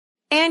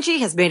Angie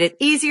has made it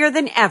easier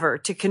than ever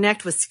to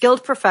connect with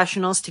skilled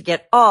professionals to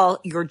get all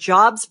your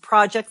jobs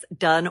projects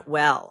done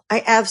well.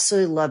 I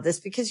absolutely love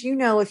this because,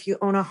 if you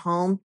own a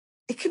home,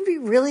 it can be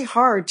really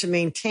hard to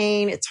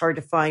maintain. It's hard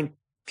to find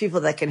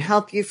people that can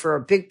help you for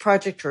a big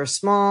project or a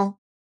small.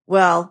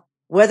 Well,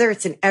 whether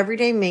it's in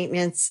everyday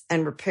maintenance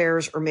and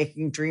repairs or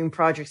making dream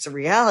projects a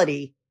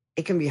reality,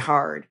 it can be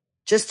hard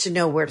just to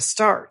know where to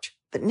start.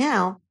 But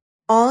now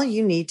all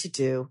you need to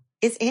do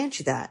is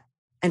Angie that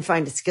and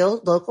find a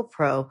skilled local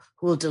pro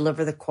who will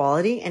deliver the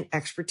quality and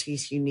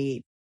expertise you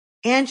need.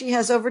 Angie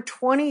has over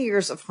 20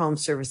 years of home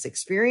service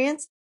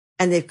experience,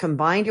 and they've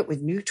combined it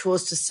with new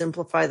tools to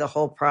simplify the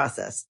whole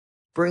process.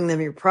 Bring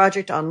them your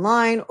project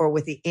online or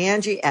with the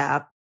Angie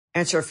app,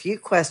 answer a few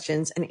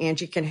questions, and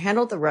Angie can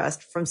handle the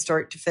rest from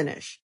start to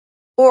finish.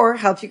 Or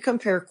help you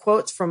compare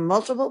quotes from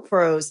multiple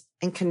pros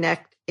and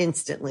connect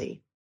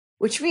instantly,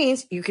 which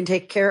means you can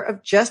take care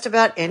of just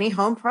about any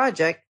home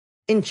project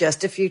in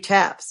just a few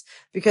taps.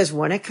 Because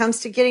when it comes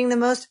to getting the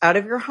most out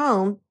of your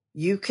home,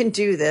 you can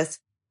do this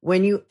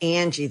when you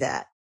Angie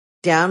that.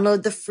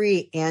 Download the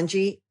free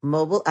Angie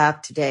mobile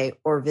app today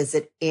or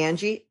visit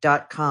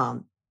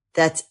Angie.com.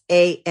 That's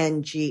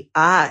ANGI.com.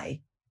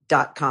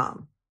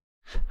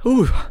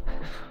 Ooh,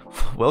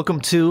 welcome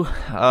to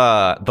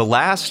the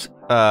last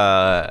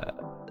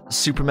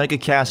Super Mega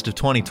Cast of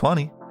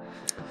 2020.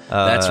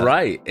 That's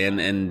right,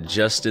 and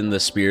just in the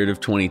spirit of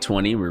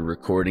 2020, we're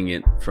recording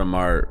it from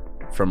our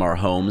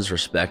homes,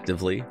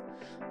 respectively.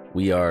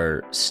 We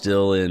are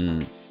still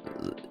in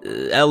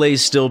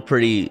LA's still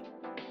pretty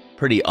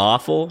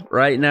awful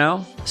right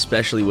now,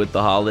 especially with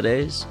the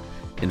holidays.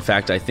 In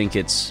fact, I think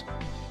it's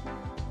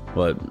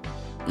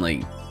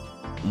like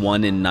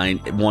one in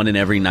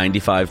every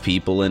 95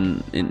 people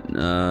in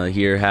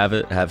here have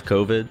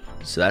COVID.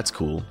 So that's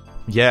cool.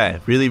 Yeah,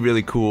 really,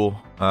 really cool.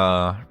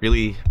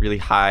 Really, really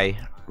high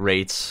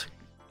rates.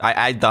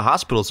 The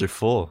hospitals are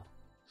full.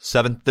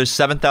 There's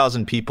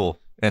 7,000 people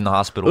in the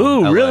hospital.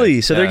 Ooh, really?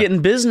 So they're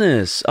getting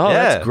business. Oh, yeah.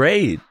 That's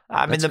great.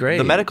 I mean,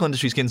 the medical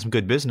industry's getting some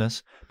good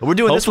business, but we're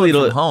doing this one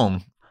from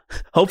home.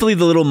 Hopefully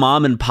the little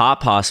mom and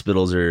pop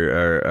hospitals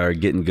are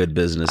getting good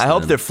business. I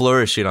hope they're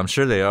flourishing. I'm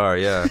sure they are,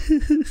 yeah.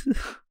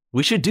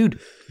 We should, dude,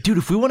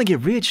 if we want to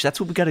get rich, that's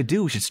what we got to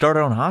do. We should start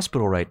our own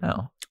hospital right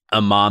now.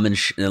 A mom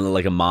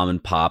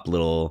and pop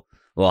little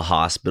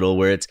hospital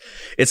where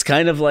it's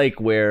kind of like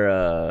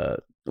where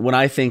when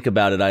I think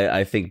about it,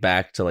 I think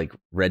back to like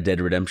Red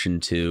Dead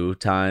Redemption 2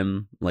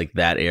 time, like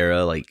that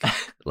era, like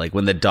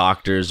when the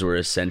doctors were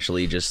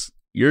essentially just,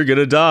 you're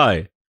gonna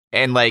die.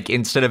 And like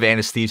instead of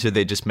anesthesia,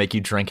 they just make you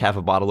drink half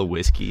a bottle of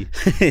whiskey.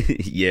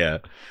 Yeah.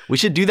 We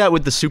should do that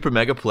with the Super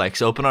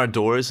Megaplex. Open our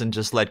doors and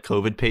just let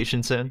COVID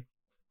patients in.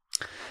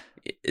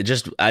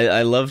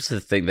 I love to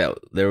think that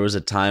there was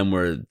a time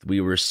where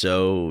we were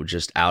so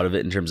just out of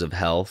it in terms of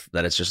health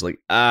that it's just like,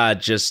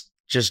 just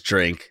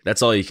drink.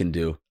 That's all you can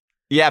do.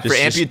 Yeah, for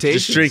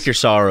amputations. Just drink your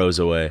sorrows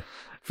away.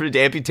 For the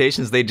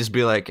amputations, they'd just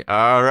be like,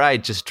 all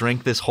right, just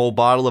drink this whole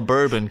bottle of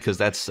bourbon because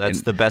that's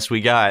the best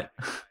we got.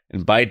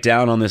 And bite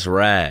down on this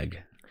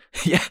rag.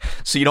 Yeah,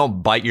 so you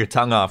don't bite your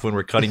tongue off when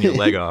we're cutting your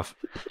leg off.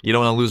 You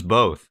don't want to lose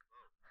both.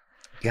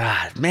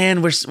 God,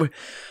 man, we're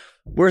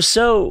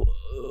so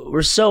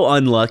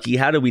unlucky.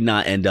 How did we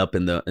not end up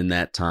in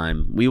that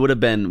time? We would have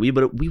been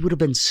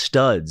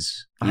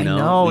studs. You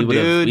know?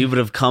 Dude. We would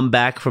have come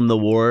back from the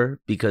war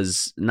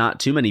because not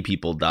too many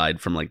people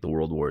died from like the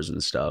world wars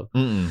and stuff.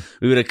 Mm-mm.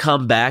 We would have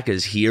come back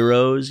as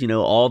heroes.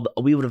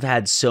 We would have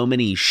had so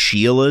many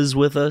Sheilas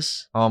with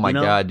us. Oh my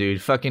God,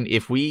 dude! Fucking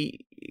if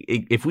we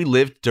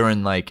lived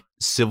during like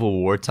Civil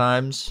War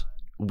times,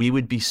 we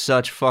would be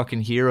such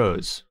fucking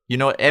heroes.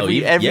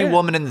 Every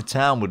woman in the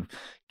town would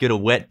get a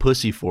wet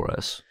pussy for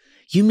us.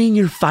 You mean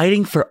you're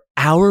fighting for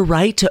our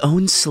right to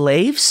own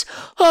slaves?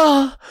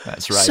 Oh,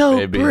 that's right, so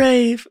baby.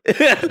 Brave.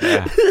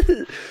 Yeah.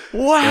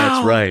 Wow.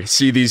 That's right.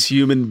 See these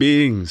human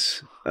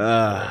beings.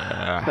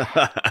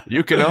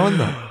 You can own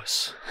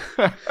those.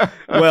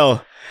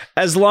 Well,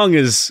 as long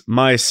as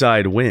my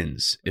side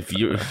wins. If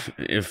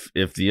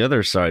the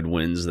other side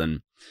wins,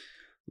 then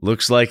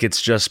looks like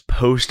it's just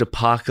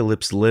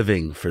post-apocalypse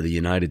living for the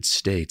United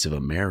States of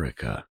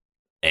America.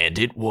 And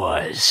it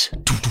was.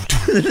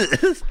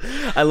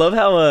 I love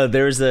how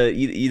there's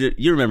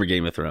you remember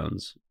Game of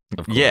Thrones,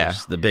 of course. Yeah,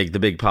 the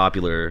big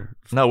popular.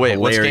 No wait,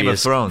 what's Game of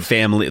Thrones?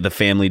 The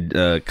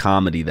family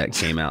comedy that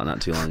came out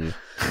not too long ago.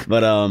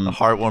 But a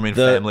heartwarming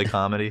family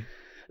comedy.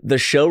 The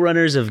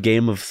showrunners of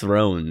Game of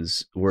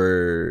Thrones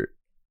were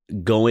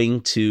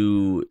going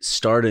to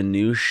start a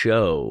new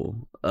show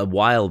a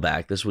while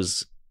back. I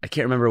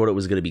can't remember what it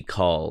was going to be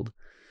called.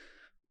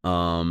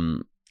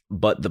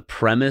 But the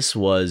premise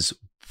was,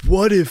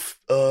 what if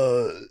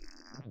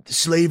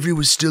slavery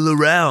was still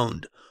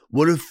around?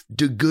 What if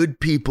the good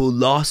people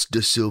lost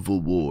the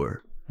Civil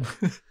War?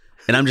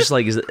 And I'm just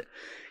like,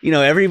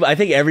 I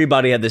think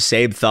everybody had the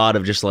same thought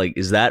of just like,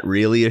 is that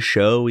really a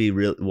show we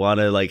really want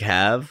to like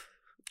have?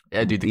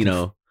 Yeah, dude.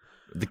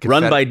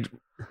 Run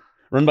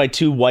by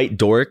two white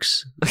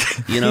dorks,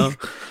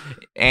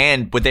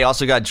 but they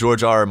also got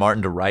George R.R.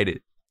 Martin to write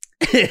it.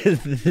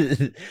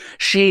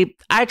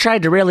 I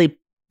tried to really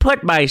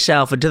put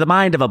myself into the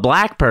mind of a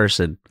black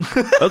person.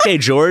 Okay,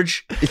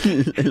 George.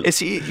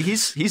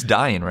 He's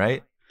dying,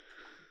 right?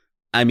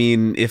 I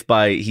mean, if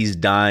by he's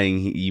dying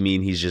you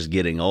mean he's just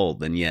getting old,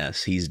 then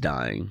yes, he's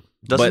dying.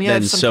 Doesn't he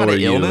have some kind of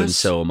illness? You, and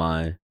so am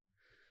I.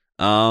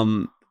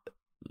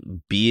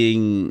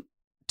 Being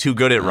too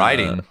good at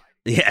writing.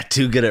 Yeah,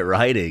 too good at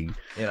writing.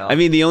 You know? I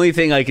mean, the only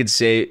thing I could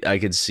see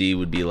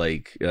would be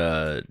like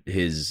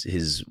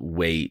his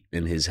weight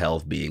and his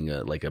health being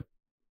a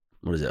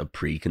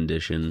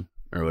precondition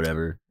or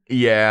whatever.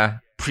 Yeah,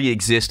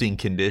 pre-existing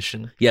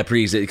condition. Yeah,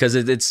 pre-existing, because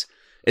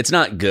it's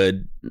not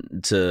good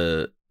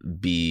to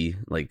be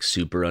like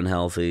super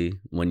unhealthy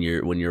when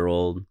you're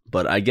old.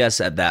 But I guess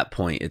at that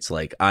point it's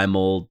like, I'm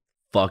old.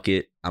 Fuck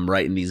it. I'm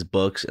writing these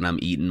books and I'm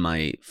eating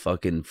my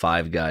fucking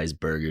Five Guys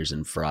burgers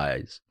and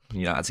fries.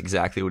 Yeah, that's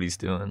exactly what he's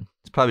doing.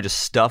 He's probably just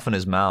stuffing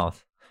his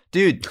mouth.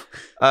 Dude,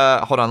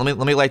 hold on. Let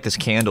me light this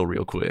candle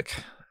real quick.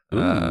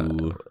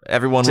 Ooh.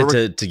 Everyone,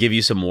 to give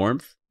you some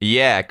warmth?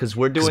 Yeah, because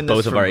we're doing this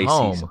both from of our ACs.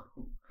 home.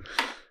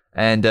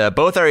 And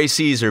both our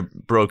ACs are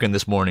broken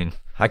this morning.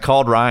 I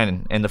called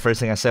Ryan, and the first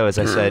thing I said was,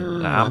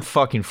 I'm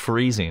fucking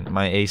freezing.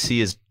 My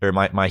AC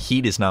my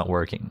heat is not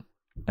working.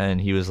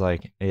 And he was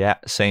like, yeah,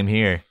 same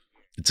here.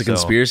 It's a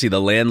conspiracy.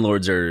 The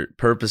landlords are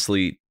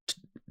purposely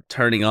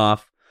turning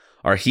off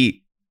our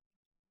heat,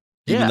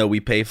 even though we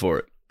pay for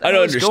it. I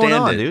don't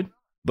understand it, dude.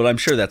 But I'm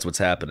sure that's what's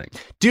happening.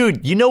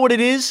 Dude, you know what it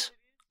is?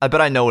 I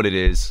bet I know what it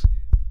is.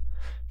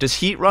 Does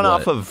heat run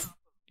off of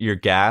your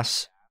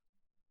gas?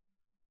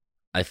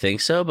 I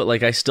think so, but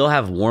like I still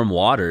have warm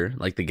water.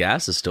 Like the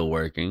gas is still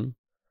working.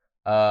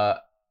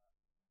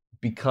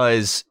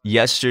 Because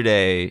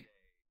yesterday,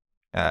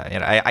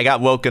 I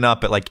got woken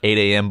up at like 8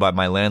 a.m. by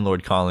my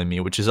landlord calling me,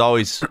 which is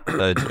always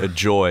a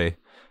joy.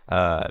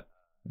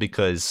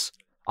 Because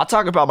I'll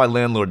talk about my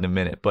landlord in a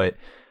minute, but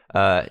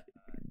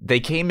they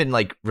came and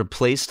like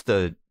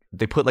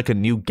they put like a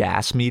new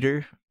gas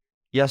meter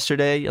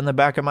yesterday in the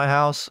back of my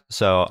house.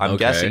 So I'm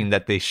guessing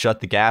that they shut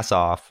the gas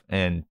off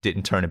and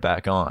didn't turn it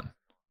back on.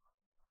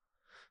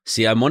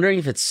 See, I'm wondering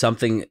if it's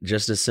something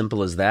just as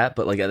simple as that,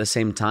 but like at the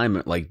same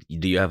time, like,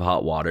 do you have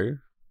hot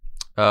water?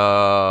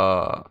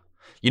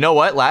 You know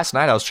what? Last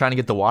night I was trying to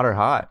get the water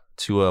hot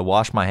to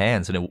wash my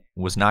hands, and it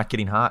was not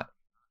getting hot.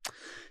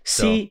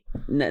 See,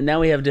 now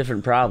we have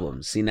different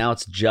problems. See, now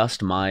it's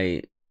just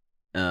my,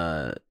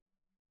 I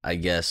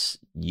guess,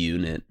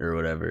 unit or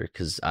whatever,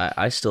 because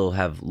I still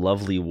have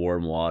lovely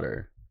warm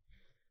water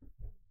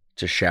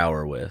to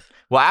shower with.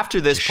 Well, after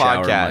this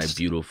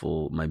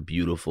podcast, my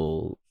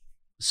beautiful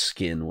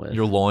skin with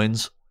your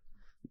loins.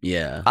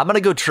 Yeah, I'm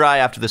gonna go try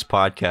after this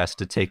podcast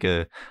to take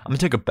a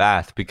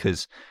bath,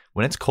 because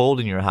when it's cold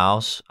in your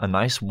house, a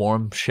nice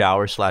warm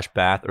shower /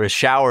 bath, or a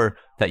shower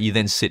that you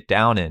then sit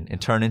down in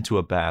and turn into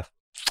a bath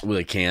with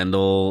a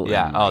candle.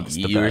 Yeah, that's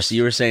the best.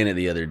 You were saying it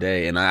the other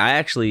day, and I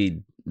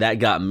actually, that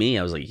got me.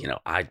 I was like,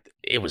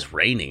 it was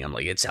raining. I'm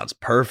like, it sounds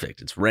perfect.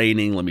 It's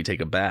raining. Let me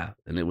take a bath,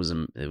 and it was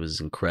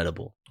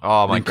incredible.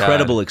 Oh my God,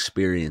 incredible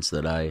experience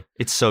that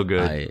it's so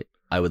good.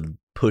 I would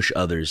push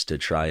others to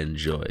try and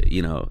enjoy.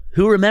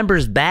 Who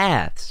remembers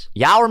baths?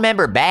 Y'all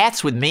remember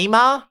baths with me,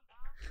 Ma?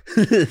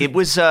 It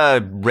was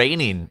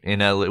raining in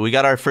LA. We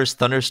got our first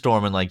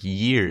thunderstorm in like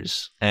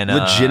years, and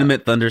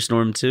legitimate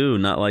thunderstorm too,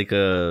 not like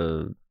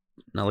a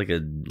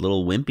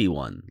little wimpy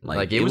one.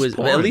 Like it was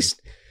at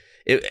least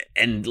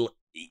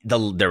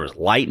there was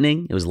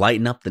lightning. It was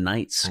lighting up the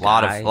night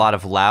sky. A lot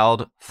of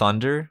loud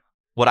thunder.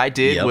 What I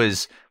did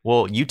was,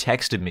 you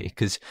texted me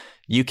because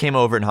you came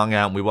over and hung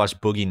out, and we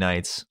watched Boogie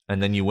Nights,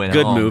 and then you went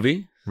home. Good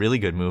movie. Really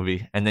good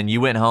movie. And then you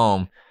went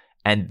home,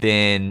 and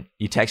then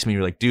you texted me,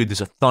 you're like, dude,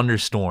 there's a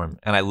thunderstorm.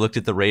 And I looked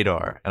at the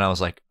radar, and I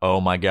was like, oh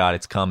my God,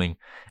 it's coming.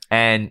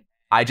 And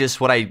I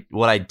just, what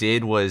I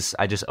did was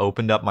I just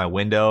opened up my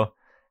window,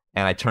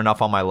 and I turned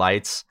off all my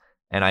lights,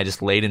 and I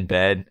just laid in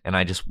bed, and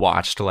I just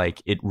watched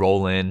like it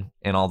roll in,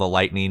 and all the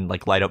lightning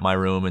like light up my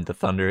room, and the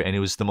thunder, and it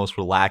was the most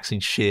relaxing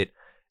shit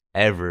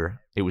ever.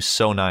 It was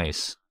so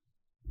nice.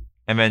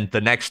 And then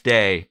the next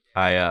day,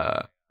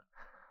 I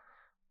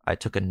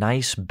took a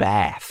nice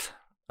bath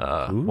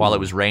while it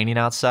was raining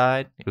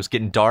outside. It was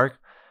getting dark.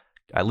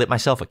 I lit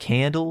myself a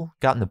candle,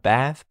 got in the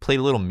bath, played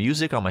a little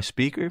music on my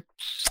speaker.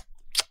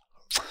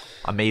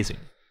 Amazing.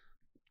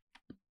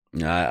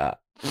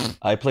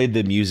 I played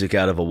the music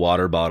out of a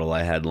water bottle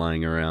I had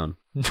lying around.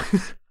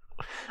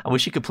 I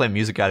wish you could play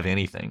music out of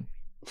anything.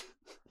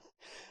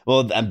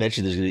 Well, I bet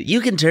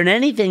you can turn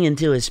anything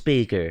into a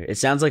speaker. It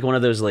sounds like one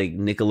of those like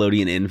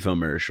Nickelodeon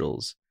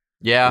infomercials.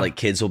 Yeah. Like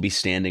kids will be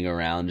standing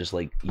around just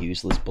like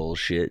useless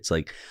bullshit. It's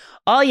like,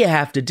 all you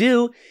have to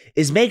do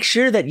is make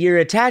sure that you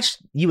attach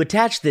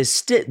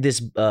this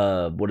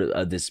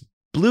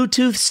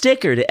Bluetooth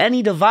sticker to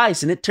any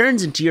device, and it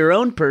turns into your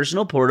own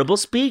personal portable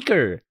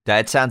speaker.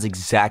 That sounds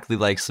exactly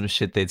like some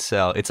shit they'd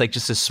sell. It's like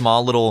just a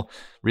small little,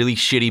 really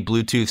shitty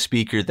Bluetooth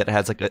speaker that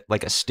has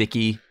like a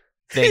sticky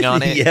thing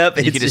on it. Yep,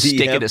 and you can just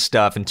stick it to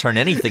stuff and turn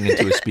anything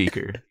into a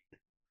speaker.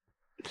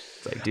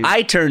 Like,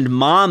 I turned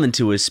mom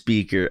into a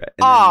speaker. And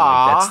then,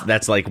 like,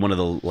 that's like one of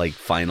the like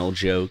final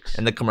jokes.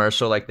 In the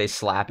commercial, like they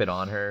slap it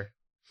on her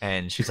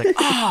and she's like,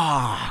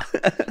 ah.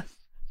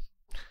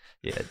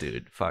 Yeah,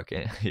 dude.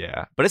 Fucking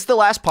yeah. But it's the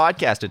last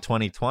podcast of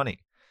 2020.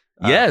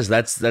 Yes,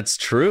 that's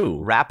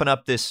true. Wrapping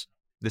up this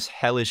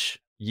hellish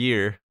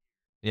year,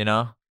 you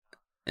know?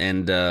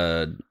 And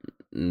we're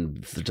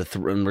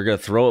gonna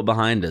throw it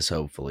behind us,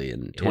 hopefully.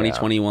 And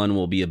 2021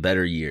 will be a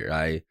better year.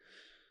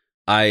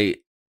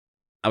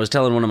 I was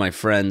telling one of my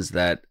friends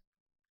that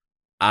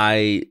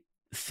I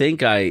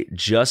think I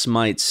just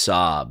might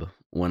sob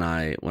when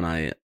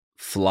I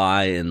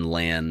fly and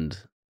land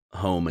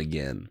home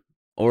again,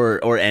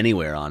 or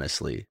anywhere,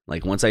 honestly.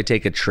 Like once I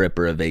take a trip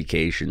or a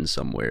vacation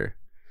somewhere,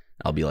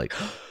 I'll be like,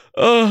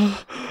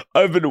 oh,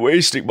 I've been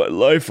wasting my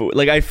life away.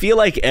 Like I feel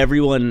like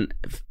everyone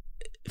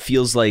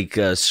feels like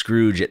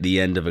Scrooge at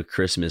the end of A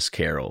Christmas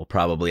Carol,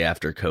 probably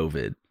after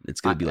COVID. It's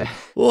gonna be like,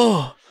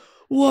 whoa.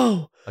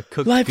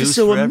 Life is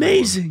so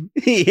amazing.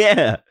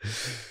 Yeah.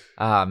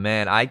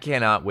 Man, I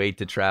cannot wait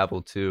to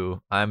travel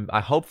too.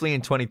 I hopefully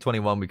in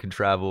 2021 we can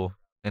travel,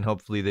 and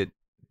hopefully that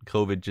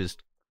COVID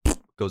just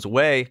goes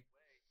away,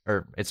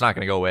 or it's not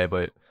going to go away,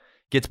 but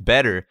gets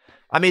better.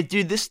 I mean,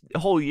 dude, this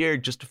whole year,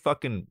 just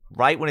fucking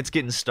right when it's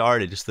getting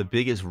started, just the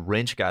biggest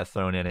wrench got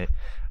thrown in it.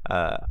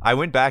 I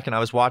went back and I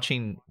was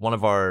watching one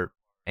of our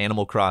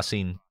Animal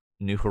Crossing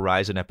New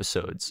Horizon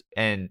episodes,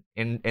 and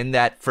in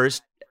that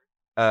first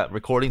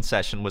recording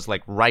session was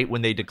like right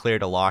when they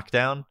declared a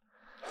lockdown.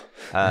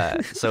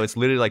 So it's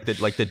literally like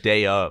the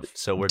day of.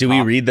 So we're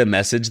we read the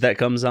message that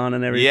comes on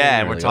and everything? Yeah,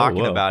 and we're like,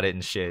 talking about it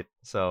and shit.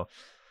 So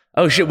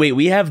shit, wait,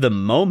 we have the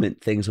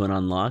moment things went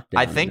on lockdown.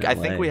 I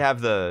think we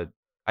have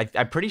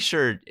I'm pretty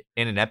sure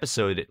in an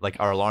episode like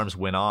our alarms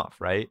went off,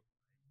 right?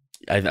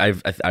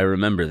 I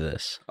remember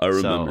this. I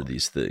remember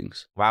these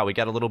things. Wow, we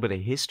got a little bit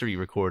of history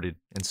recorded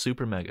in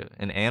Super Mega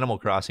and Animal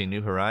Crossing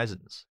New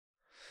Horizons.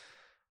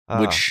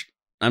 Which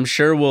I'm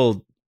sure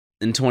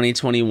in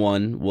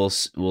 2021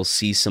 we'll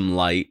see some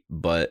light,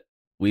 but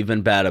we've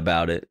been bad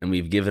about it and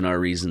we've given our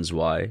reasons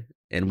why,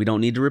 and we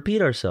don't need to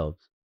repeat ourselves.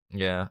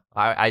 Yeah,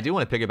 I do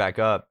want to pick it back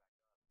up.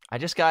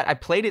 I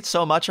played it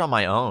so much on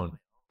my own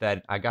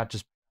that I got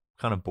just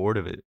kind of bored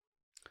of it.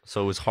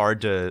 So it was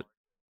hard to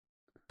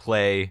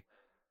play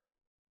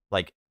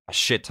like a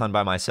shit ton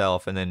by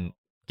myself and then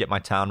get my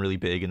town really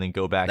big and then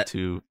go back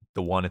to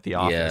the one at the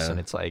office. And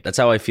it's like, that's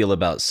how I feel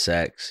about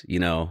sex. You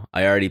know,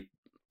 I already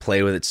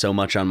play with it so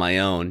much on my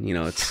own. You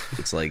know,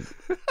 it's like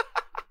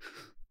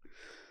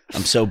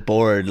I'm so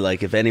bored.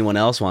 Like if anyone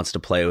else wants to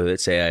play with it,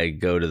 say I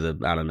go to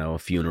a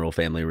funeral,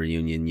 family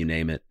reunion, you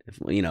name it.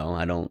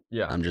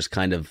 I'm just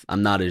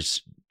I'm not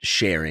as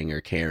sharing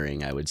or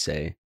caring, I would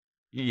say.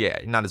 Yeah,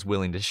 not as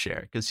willing to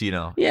share because you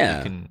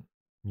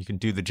can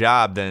do the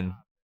job. Then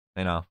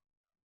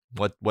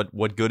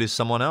what good is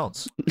someone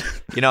else?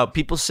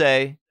 People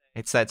say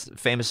it's that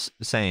famous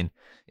saying: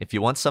 if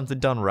you want something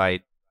done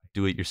right,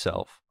 do it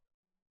yourself.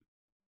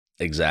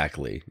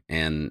 Exactly.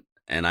 And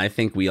I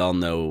think we all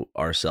know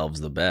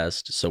ourselves the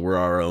best, so we're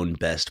our own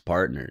best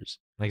partners.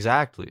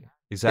 Exactly.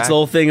 It's the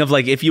whole thing of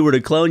like, if you were to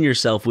clone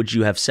yourself, would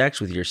you have sex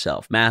with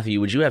yourself?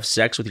 Matthew, would you have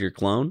sex with your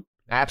clone?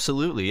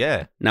 Absolutely,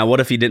 yeah. Now, what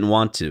if he didn't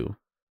want to?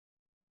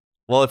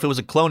 Well, if it was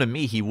a clone of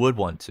me, he would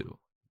want to,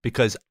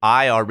 because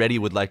I already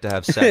would like to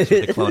have sex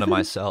with a clone of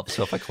myself.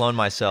 So if I clone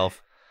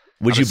myself...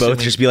 Would you both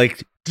just be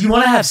like, do you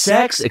want to have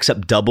sex?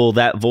 Except double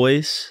that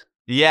voice?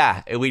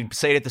 Yeah, we'd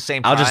say it at the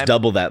same time. I'll just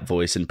double that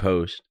voice in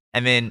post.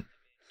 And then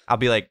I'll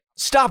be like,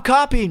 stop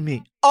copying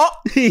me. Oh,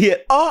 yeah.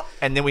 Oh.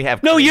 And then we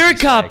have... No, you're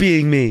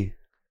copying me.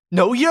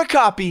 No, you're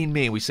copying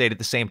me. We say it at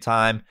the same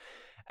time.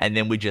 And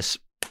then we just...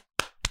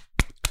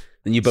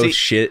 Then you both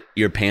shit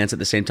your pants at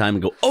the same time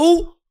and go,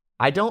 oh!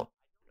 I don't...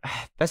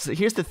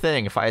 Here's the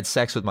thing. If I had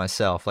sex with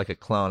myself like a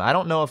clone, I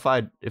don't know if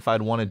I'd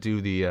want to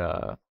do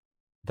the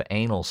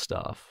anal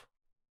stuff.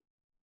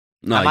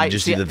 No, you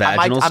just do the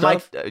vaginal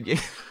stuff?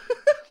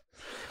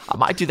 I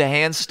might do the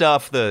hand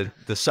stuff, the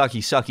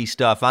sucky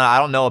stuff. I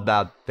don't know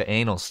about the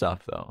anal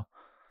stuff though.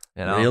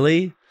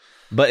 Really?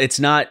 But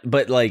it's not.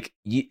 But like,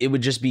 it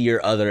would just be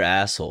your other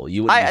asshole.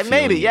 You wouldn't.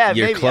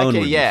 Your clone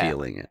would be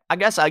feeling it. I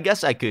guess I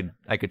could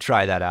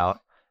try that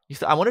out.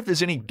 I wonder if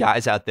there's any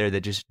guys out there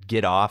that just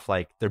get off,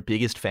 like their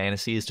biggest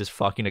fantasy is just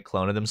fucking a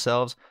clone of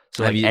themselves.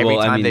 So like every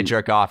time they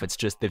jerk off, it's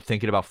just they're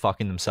thinking about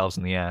fucking themselves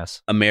in the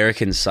ass.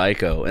 American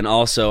Psycho. And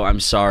also,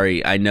 I'm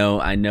sorry, I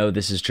know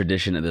this is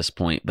tradition at this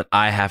point, but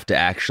I have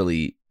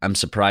to I'm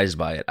surprised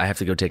by it. I have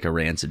to go take a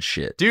rancid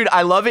shit. Dude,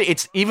 I love it.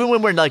 It's even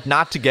when we're like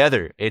not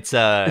together, it's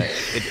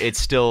it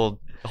still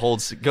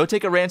holds. Go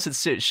take a rancid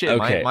shit.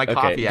 Okay, my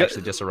coffee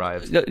actually just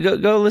arrived.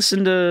 Go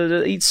listen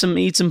to eat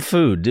some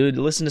food, dude.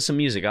 Listen to some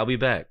music. I'll be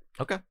back.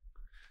 Okay.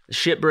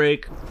 Shit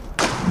break.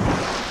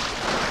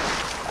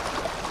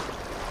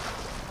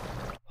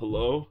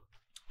 Hello?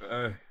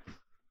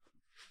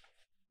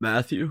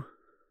 Matthew?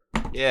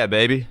 Yeah,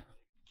 baby.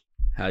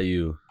 How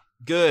you?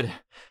 Good.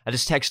 I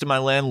just texted my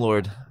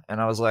landlord and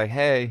I was like,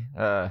 hey,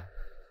 I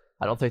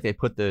don't think they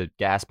put the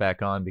gas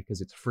back on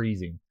because it's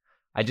freezing.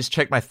 I just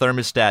checked my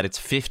thermostat. It's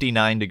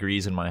 59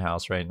 degrees in my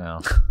house right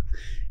now.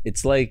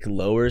 It's like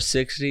lower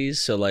 60s,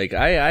 so like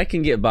I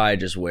can get by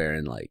just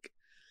wearing like,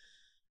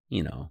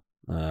 you know,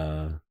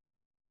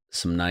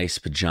 some nice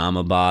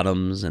pajama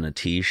bottoms and a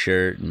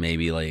t-shirt and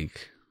maybe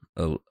like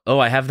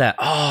I have that.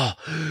 Oh,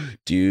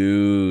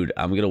 dude,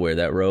 I'm gonna wear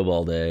that robe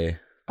all day.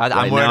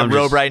 I'm wearing a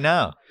robe right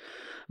now.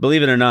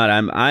 Believe it or not,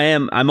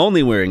 I'm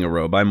only wearing a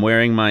robe. I'm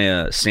wearing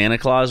my Santa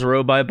Claus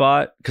robe I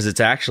bought because it's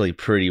actually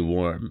pretty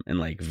warm and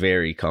like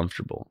very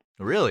comfortable.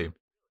 Really?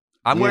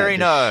 I'm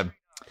wearing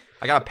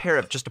I got a pair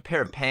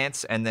of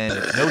pants and then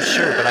no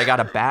shirt, but I got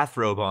a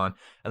bathrobe on,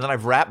 and then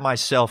I've wrapped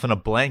myself in a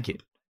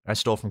blanket I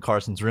stole from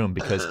Carson's room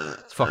because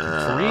it's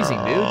fucking freezing,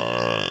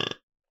 dude.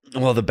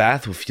 Well, the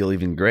bath will feel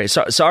even great.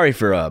 Sorry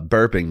for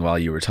burping while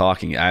you were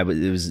talking.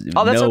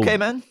 That's okay,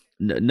 man.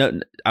 No,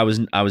 I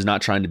was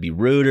not trying to be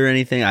rude or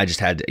anything. I just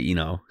had to, you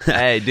know.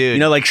 Hey, dude. You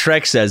know, like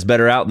Shrek says,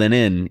 better out than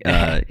in.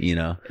 You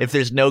know, if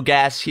there's no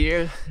gas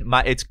here,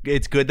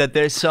 it's good that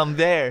there's some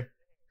there.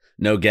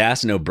 No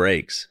gas, no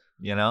brakes.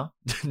 You know,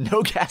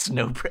 no gas,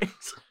 no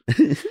brakes.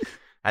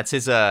 That's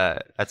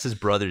his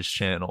brother's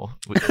channel.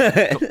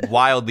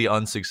 Wildly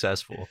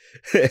unsuccessful.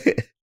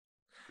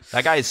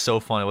 That guy is so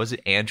funny. Was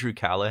it Andrew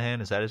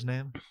Callahan? Is that his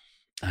name?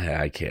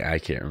 I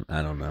can't.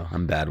 I don't know.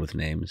 I'm bad with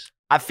names.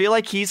 I feel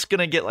like he's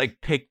gonna get like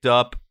picked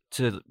up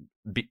to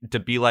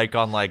be like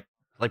on like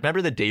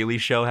remember the Daily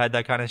Show had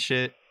that kind of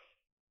shit.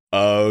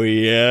 Oh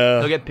yeah.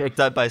 He'll get picked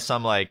up by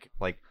some like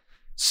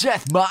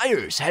Seth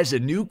Meyers has a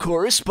new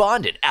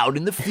correspondent out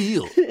in the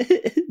field.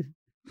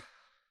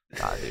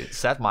 God, dude,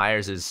 Seth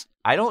Meyers is.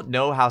 I don't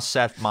know how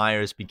Seth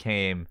Meyers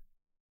became,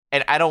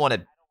 and I don't want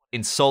to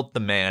insult the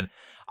man.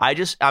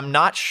 I'm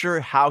not sure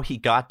how he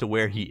got to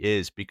where he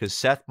is because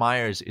Seth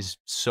Meyers is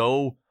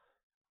so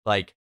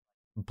like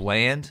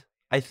bland,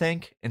 I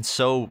think, and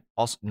so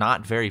also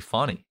not very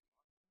funny.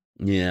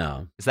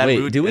 Yeah. Is that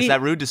rude? Is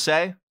that rude to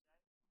say?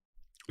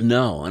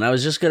 No, and I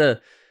was just gonna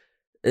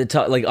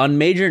talk like on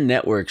major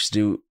networks.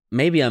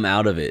 Maybe I'm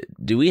out of it.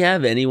 Do we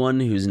have anyone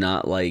who's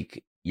not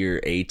like your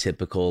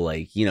atypical,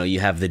 like, you know, you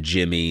have the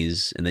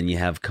Jimmys and then you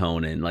have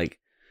Conan? Like,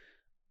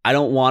 I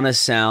don't want to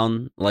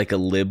sound like a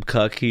lib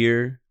cuck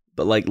here,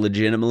 but like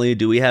legitimately,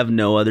 do we have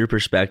no other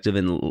perspective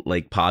in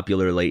like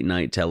popular late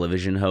night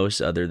television hosts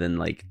other than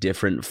like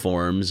different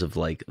forms of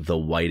like the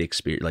white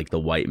experience, like the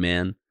white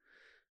man,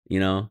 you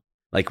know?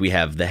 Like we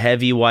have the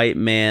heavy white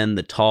man,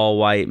 the tall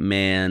white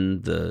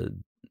man, the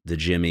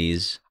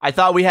Jimmys. I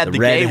thought we had the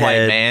gay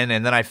white man,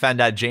 and then I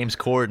found out James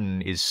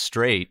Corden is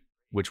straight,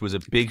 which was a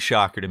big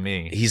shocker to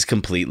me. He's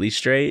completely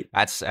straight?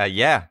 That's,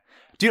 yeah.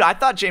 Dude, I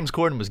thought James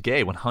Corden was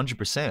gay,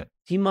 100%.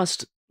 He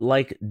must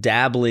like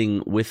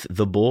dabbling with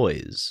the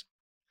boys.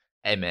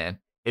 Hey, man,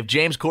 if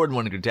James Corden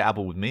wanted to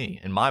dabble with me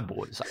and my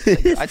boys,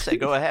 I'd say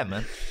go ahead,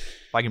 man.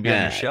 If I can be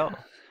on your show.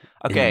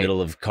 Okay. In the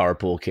middle of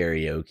carpool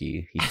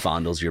karaoke, he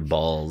fondles your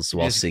balls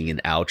while singing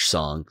ouch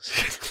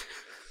songs.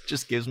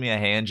 Just gives me a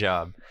hand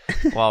job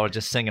while we're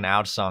just singing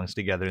ouch songs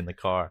together in the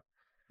car.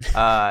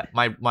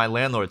 My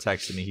landlord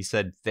texted me. He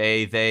said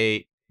they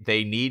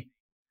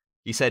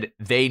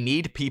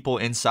need people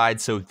inside,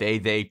 so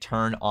they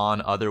turn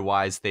on.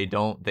 Otherwise, they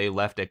don't. They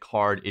left a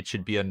card. It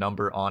should be a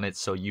number on it,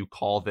 so you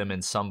call them,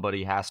 and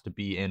somebody has to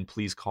be in.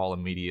 Please call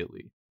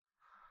immediately.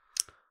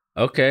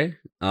 Okay.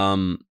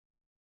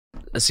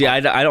 See, I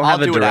don't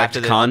have a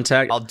direct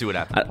contact. I'll do it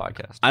after the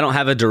podcast. I don't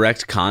have a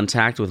direct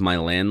contact with my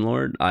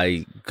landlord.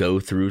 I go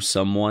through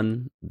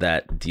someone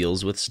that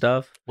deals with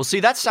stuff. Well, see,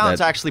 that sounds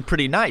actually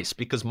pretty nice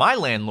because my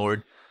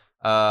landlord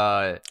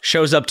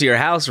shows up to your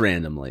house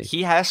randomly.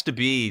 He has to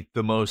be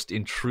the most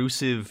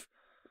intrusive,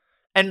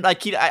 and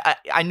like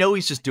I know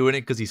he's just doing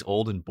it because he's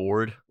old and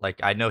bored. Like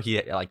I know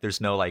there's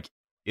no like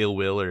ill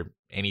will or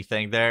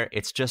anything there.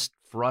 It's just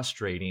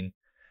frustrating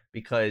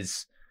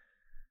because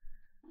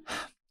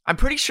I'm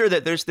pretty sure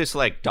that there's this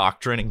like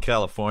doctrine in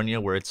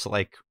California where it's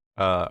like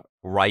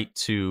right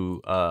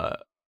to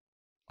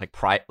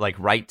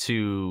right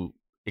to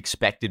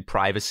expected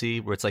privacy,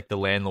 where it's like the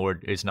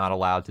landlord is not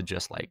allowed to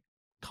just like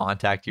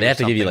contact you. They have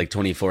to give you like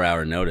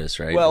 24-hour notice,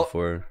 right? Well,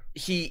 before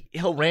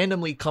he'll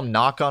randomly come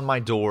knock on my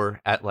door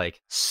at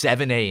like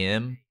 7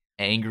 a.m.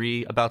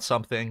 angry about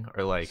something,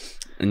 or like,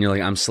 and you're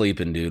like, I'm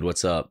sleeping, dude.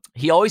 What's up?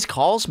 He always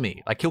calls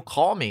me. Like he'll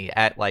call me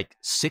at like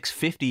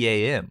 6:50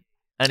 a.m.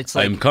 and it's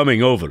like, I'm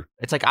coming over.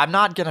 It's like I'm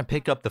not gonna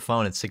pick up the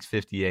phone at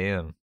 6:50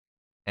 a.m.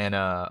 And he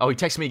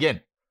texted me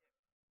again.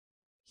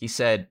 He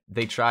said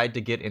they tried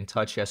to get in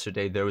touch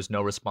yesterday. There was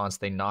no response.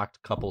 They knocked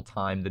a couple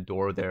times. The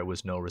door there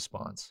was no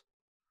response.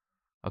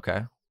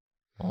 Okay.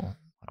 Well,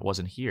 I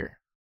wasn't here.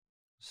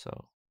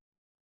 So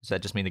does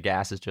that just mean the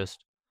gas is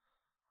just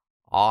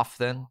off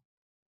then?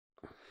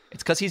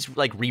 It's because he's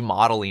like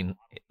remodeling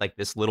like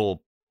this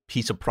little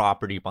piece of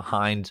property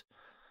behind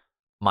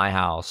my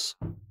house,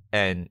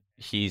 and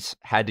he's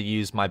had to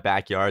use my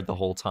backyard the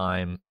whole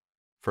time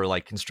for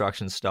like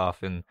construction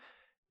stuff, and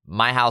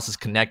my house is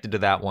connected to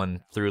that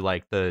one through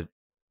like the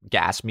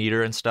gas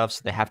meter and stuff,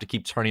 so they have to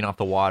keep turning off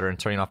the water and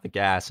turning off the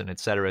gas and et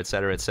cetera, et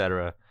cetera, et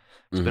cetera.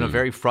 It's been a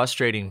very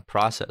frustrating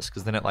process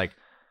because then it like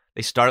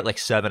they start at like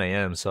 7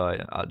 a.m. So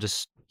I'll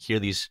just hear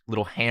these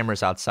little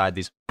hammers outside,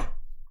 these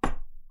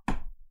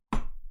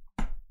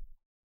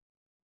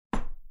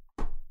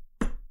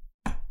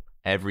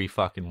every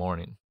fucking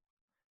morning.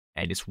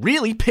 And it's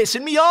really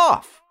pissing me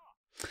off.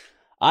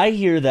 I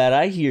hear that.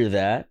 I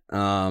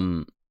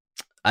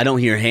don't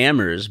hear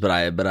hammers, but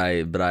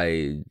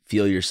I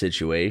feel your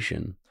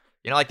situation.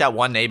 You know, like that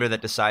one neighbor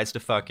that decides to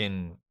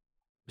fucking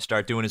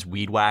start doing his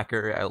weed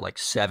whacker at like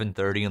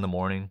 7:30 in the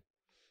morning.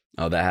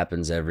 Oh, that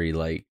happens every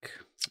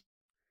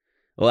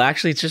well,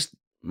 actually, it's just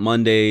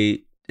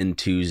Monday and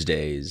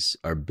Tuesdays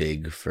are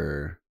big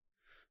for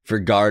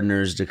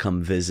gardeners to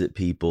come visit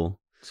people.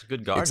 It's a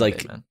good garden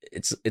day, man.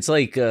 It's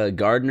like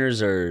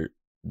gardeners are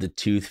the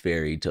tooth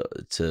fairy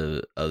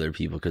to other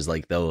people, because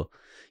like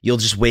you'll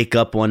just wake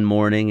up one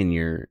morning and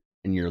your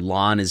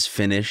lawn is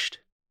finished.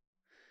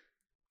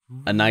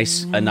 A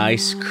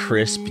nice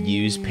crisp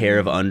used pair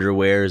of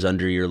underwear is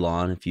under your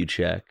lawn if you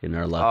check and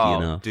are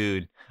lucky enough.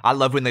 Dude, I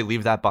love when they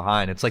leave that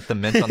behind. It's like the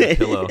mint on the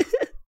pillow.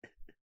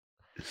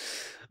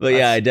 But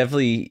yeah, I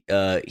definitely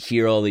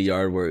hear all the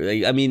yard work.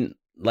 I mean,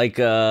 like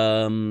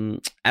at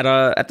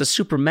the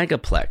Super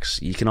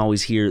Megaplex, you can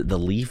always hear the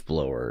leaf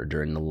blower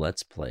during the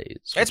Let's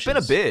Plays. It's been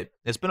a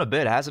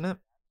bit, hasn't it?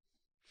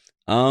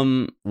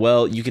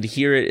 Well, you could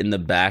hear it in the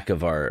back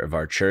of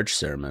our church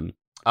sermon.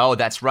 Oh,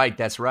 that's right.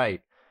 That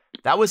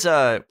was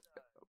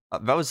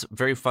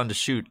very fun to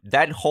shoot.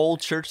 That whole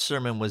church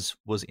sermon was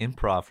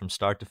improv from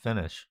start to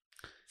finish.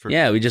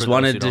 We just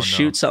wanted to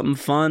shoot something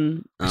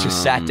fun. We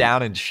just sat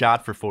down and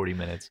shot for 40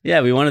 minutes.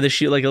 Yeah, we wanted to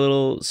shoot like a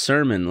little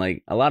sermon.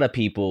 Like a lot of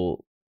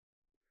people,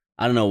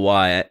 I don't know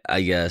why,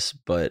 I guess,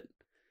 but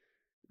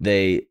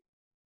they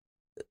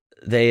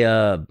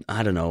I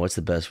don't know what's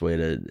the best way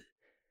to.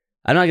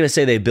 I'm not gonna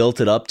say they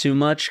built it up too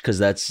much, because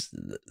that's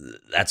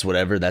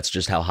whatever. That's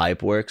just how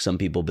hype works. Some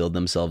people build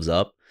themselves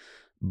up,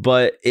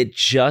 but it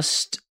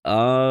just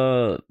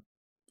I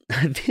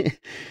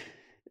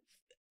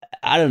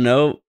don't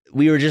know.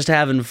 We were just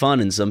having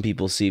fun, and some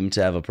people seem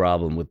to have a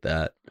problem with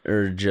that,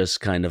 or just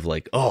kind of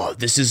like, oh,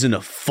 this isn't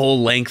a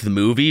full-length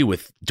movie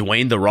with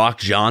Dwayne "The Rock"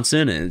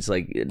 Johnson, and it's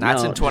like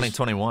that's in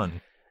 2021.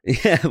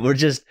 Yeah, we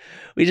just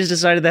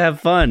decided to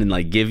have fun and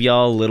like give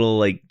y'all little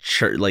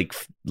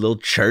little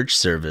church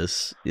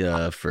service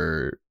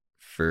for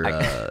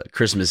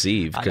Christmas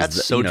Eve. I got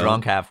so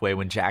drunk halfway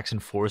when Jackson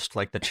forced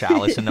like the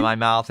chalice into my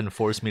mouth and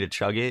forced me to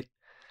chug it.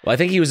 Well, I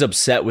think he was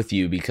upset with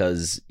you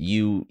because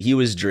he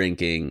was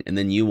drinking, and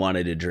then you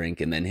wanted to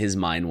drink, and then his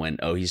mind went,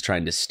 "Oh, he's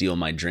trying to steal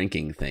my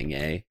drinking thing,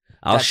 eh?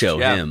 I'll show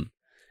him."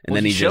 And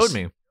then he showed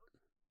me.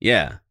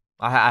 Yeah,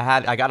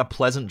 I got a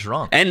pleasant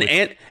drunk.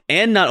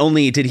 And not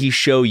only did he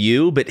show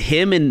you, but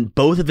him and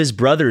both of his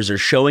brothers are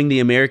showing the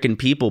American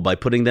people by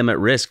putting them at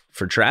risk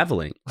for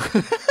traveling.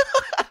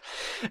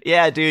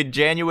 Yeah, dude,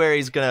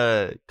 January's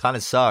gonna kind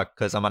of suck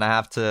because I'm gonna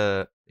have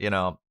to,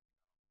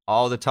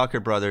 all the Tucker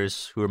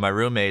brothers who are my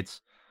roommates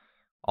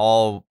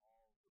all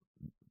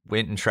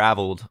went and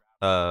traveled.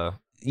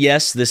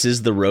 Yes, this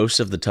is the roast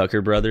of the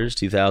Tucker brothers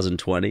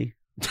 2020.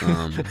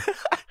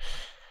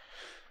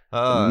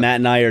 Matt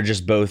and I are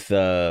just both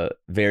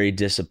very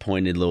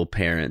disappointed little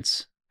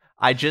parents.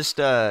 I just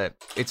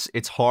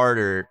it's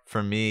harder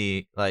for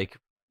me, like,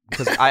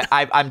 because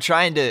I'm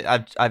trying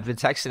to I've been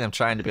texting them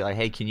trying to be like,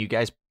 hey, can you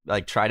guys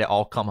like try to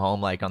all come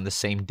home like on the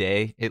same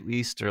day at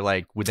least, or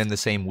like within the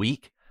same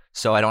week,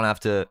 so I don't have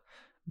to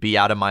be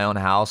out of my own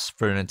house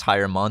for an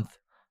entire month,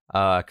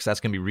 because that's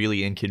gonna be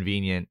really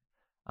inconvenient.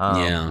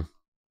 Yeah,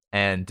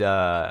 and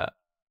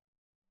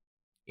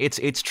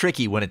it's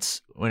tricky when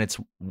it's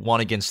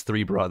one against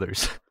three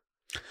brothers.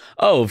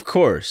 Oh, of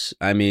course.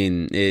 I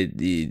mean,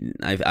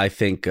 I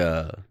think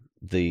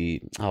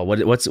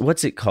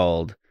what's it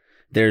called?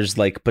 There's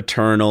like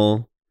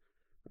paternal,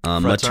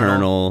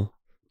 maternal,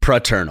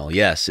 paternal.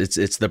 Yes,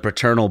 it's the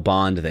paternal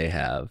bond they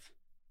have.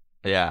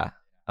 Yeah.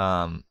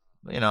 I'll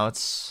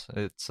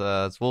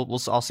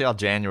see how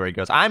January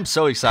goes. I'm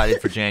so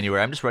excited for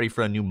January. I'm just ready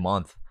for a new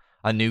month,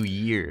 a new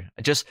year.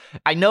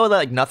 I know that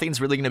like nothing's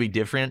really going to be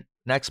different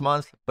next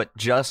month, but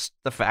just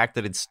the fact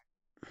that it's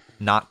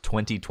not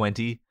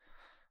 2020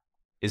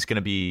 is going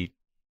to be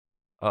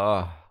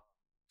I'm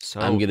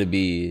going to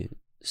be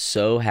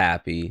so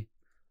happy.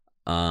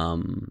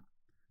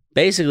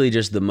 Basically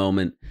just the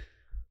moment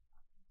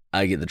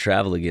I get to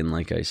travel again,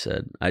 like I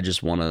said. I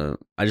just want to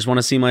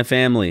see my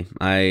family.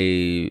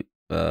 Actually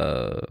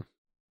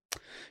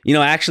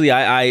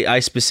I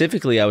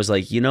specifically I was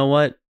like, you know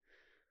what?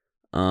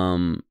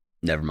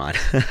 Never mind.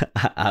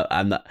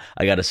 I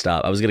got to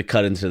stop. I was going to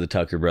cut into the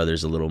Tucker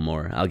brothers a little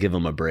more. I'll give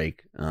them a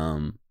break.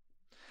 And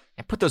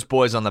put those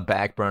boys on the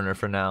back burner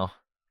for now.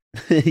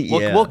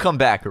 Yeah. We'll come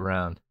back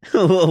around.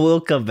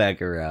 We'll come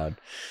back around.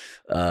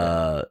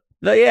 But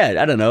yeah,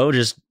 I don't know.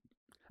 Just,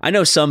 I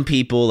know some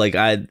people like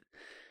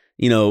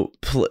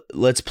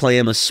let's play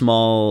him a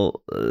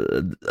small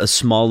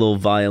little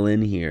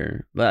violin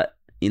here. But,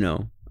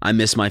 I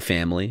miss my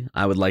family.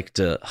 I would like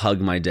to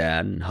hug my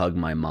dad and hug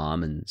my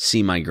mom and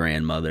see my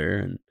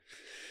grandmother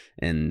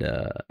and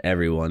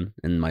everyone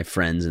and my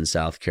friends in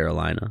South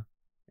Carolina.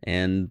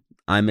 And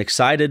I'm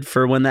excited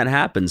for when that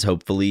happens.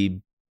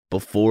 Hopefully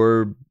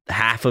before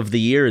half of the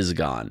year is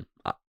gone,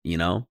 you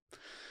know?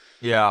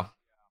 Yeah.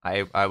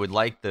 I would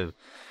like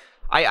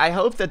I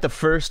hope that the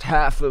first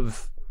half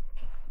of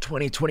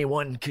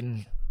 2021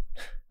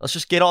 let's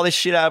just get all this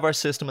shit out of our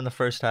system in the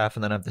first half,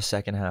 and then have the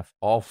second half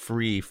all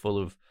free, full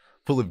of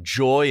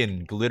joy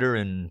and glitter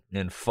and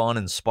fun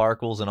and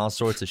sparkles and all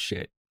sorts of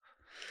shit.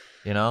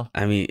 You know?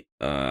 I mean,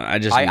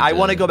 I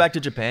want to go back to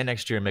Japan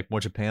next year and make more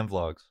Japan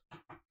vlogs.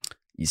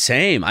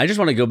 Same. I just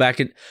want to go back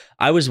and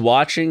I was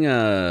watching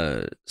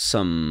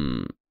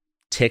some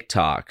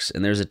TikToks,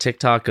 and there's a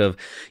TikTok of,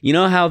 you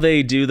know how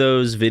they do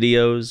those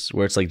videos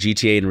where it's like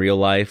GTA in real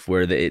life,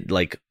 where it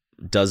like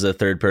does a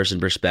third person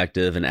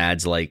perspective and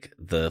adds like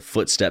the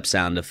footstep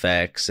sound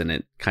effects, and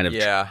it kind of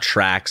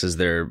tracks as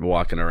they're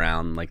walking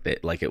around like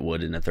it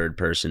would in a third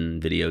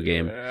person video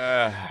game.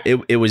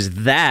 It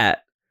was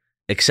that,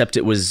 except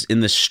it was in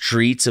the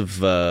streets of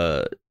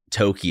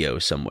Tokyo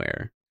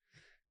somewhere,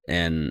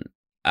 and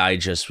I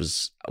just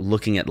was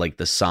looking at like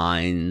the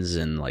signs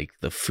and like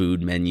the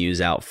food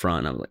menus out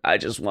front. I'm like, I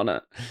just want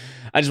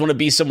to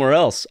be somewhere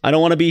else. I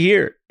don't want to be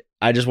here.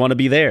 I just want to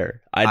be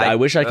there. I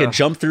wish I could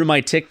jump through my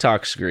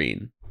TikTok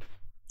screen.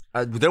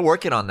 They're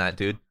working on that,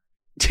 dude.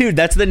 Dude,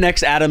 that's the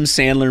next Adam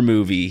Sandler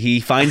movie. He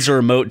finds a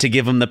remote to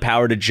give him the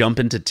power to jump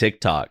into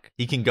TikTok.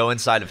 He can go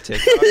inside of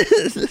TikTok.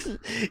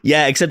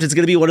 Yeah, except it's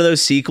going to be one of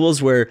those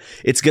sequels where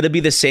it's going to be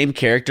the same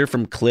character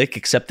from Click,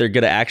 except they're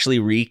going to actually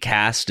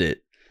recast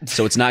it.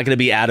 So it's not going to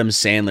be Adam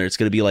Sandler. It's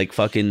going to be like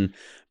fucking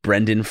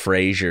Brendan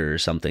Fraser or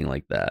something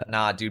like that.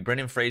 Nah, dude,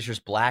 Brendan Fraser's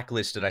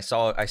blacklisted. I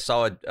saw a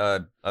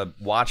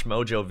Watch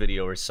Mojo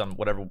video or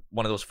whatever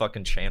one of those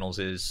fucking channels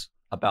is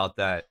about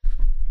that.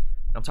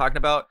 I'm talking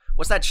about,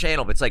 what's that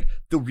channel? It's like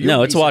the real.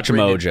 No, it's Watch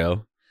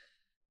Mojo.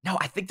 No,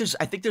 I think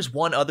there's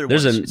one other.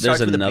 There's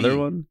another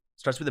one.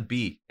 Starts with a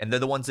B, and they're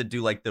the ones that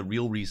do like the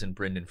real reason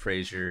Brendan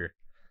Fraser.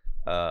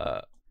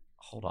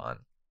 Hold on,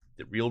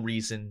 the real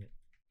reason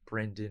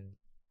Brendan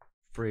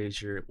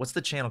Fraser. What's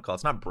the channel called?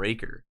 It's not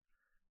Breaker.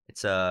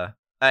 It's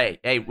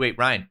Hey, wait,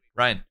 Ryan.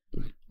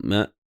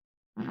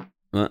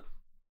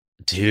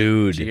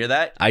 Dude, did you hear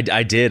that? I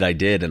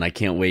did, and I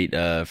can't wait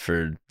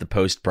for the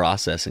post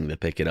processing to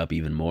pick it up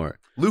even more.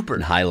 Looper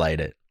and highlight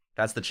it.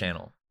 That's the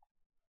channel.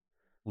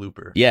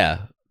 Looper.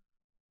 Yeah,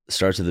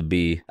 starts with a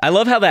B. I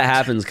love how that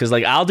happens because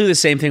like I'll do the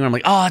same thing where I'm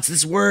like, oh, it's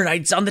this word.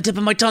 It's on the tip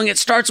of my tongue. It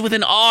starts with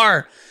an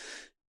R.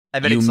 I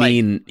bet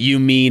you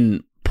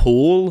mean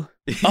pool?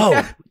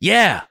 Oh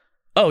yeah.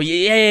 Oh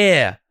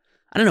yeah.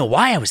 I don't know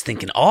why I was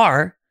thinking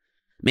R.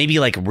 Maybe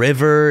like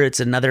river. It's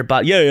another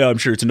body. Yeah. I'm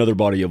sure it's another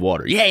body of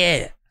water.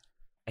 Yeah.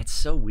 It's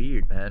so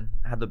weird, man.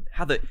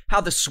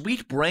 How the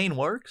sweet brain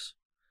works.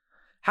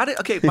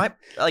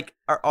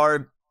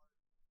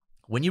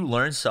 When you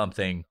learn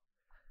something,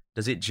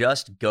 does it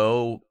just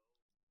go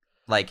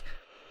like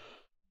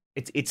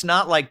it's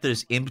not like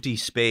there's empty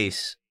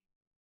space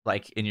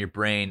like in your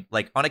brain,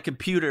 like on a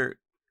computer.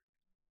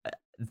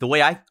 The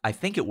way I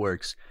think it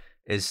works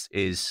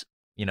is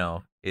you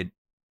know,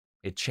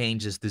 it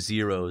changes the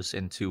zeros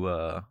into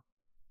a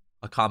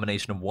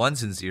combination of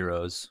ones and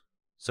zeros.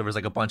 So there's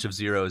like a bunch of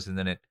zeros, and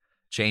then it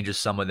changes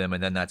some of them,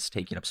 and then that's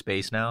taking up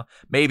space now.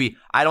 Maybe.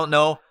 I don't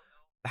know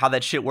how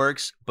that shit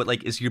works, but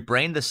like, is your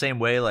brain the same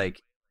way?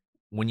 Like,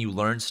 when you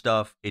learn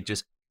stuff, it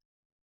just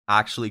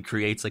actually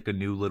creates like a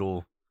new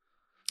little...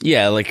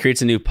 Yeah, like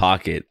creates a new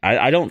pocket.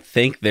 I don't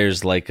think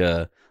there's like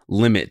a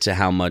limit to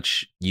how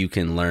much you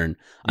can learn.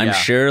 I'm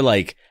sure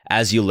like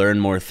as you learn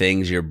more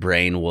things, your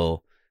brain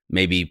will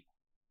maybe,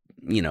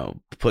 you know,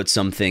 put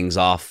some things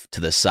off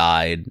to the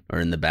side or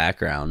in the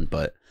background,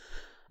 but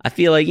I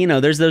feel like, you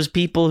know, there's those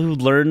people who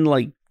learn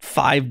like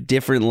 5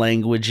 different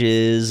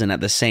languages and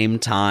at the same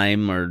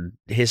time are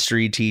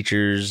history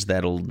teachers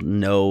that'll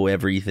know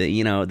everything.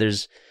 You know,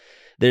 there's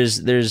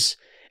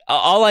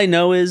all I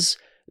know is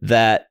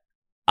that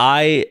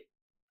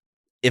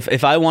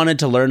if I wanted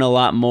to learn a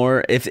lot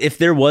more, if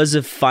there was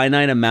a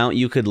finite amount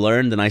you could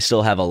learn, then I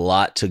still have a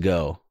lot to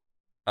go.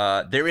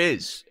 There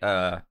is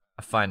a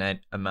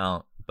finite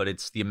amount, but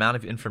it's the amount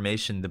of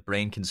information the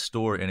brain can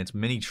store in its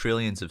many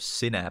trillions of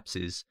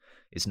synapses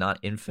is not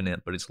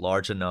infinite, but it's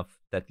large enough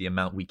that the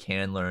amount we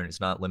can learn is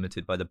not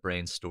limited by the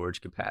brain's storage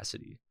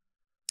capacity.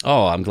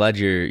 Oh, I'm glad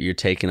you're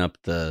taking up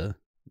the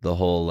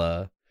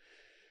whole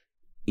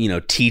you know,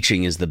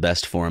 teaching is the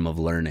best form of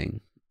learning,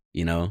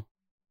 you know?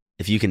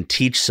 If you can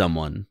teach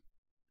someone,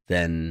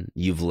 then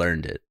you've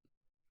learned it.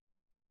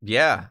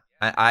 Yeah.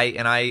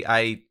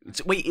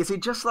 Wait, is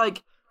it just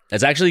like...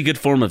 It's actually a good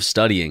form of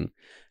studying.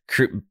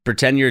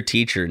 Pretend you're a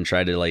teacher and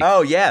try to like...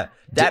 Oh, yeah.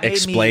 That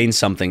explain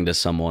something to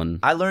someone.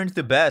 I learned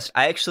the best.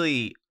 I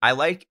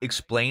like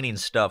explaining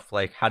stuff,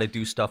 like how to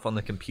do stuff on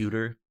the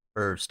computer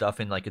or stuff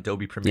in like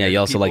Adobe Premiere. Yeah, you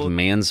also like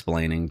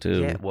mansplaining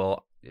too. Yeah,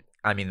 well,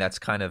 I mean, that's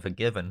kind of a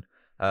given.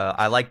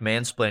 I like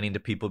mansplaining to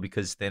people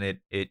because then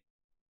it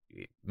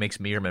makes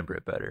me remember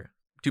it better.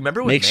 Do you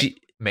remember when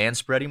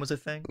manspreading was a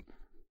thing?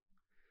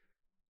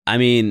 I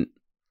mean,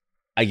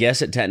 I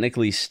guess it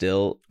technically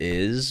still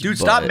is. Dude,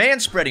 stop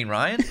manspreading,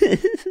 Ryan.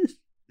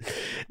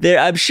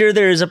 I'm sure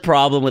there is a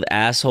problem with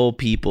asshole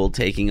people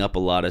taking up a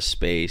lot of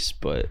space,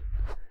 but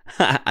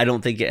I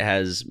don't think it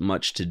has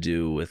much to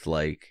do with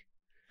like,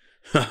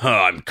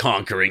 I'm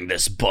conquering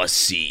this bus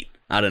seat.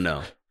 I don't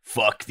know.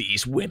 Fuck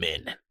these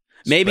women.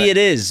 Maybe it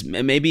is.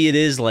 Maybe it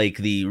is like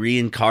the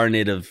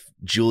reincarnate of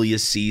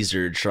Julius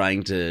Caesar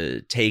trying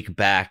to take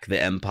back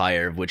the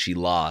empire of which he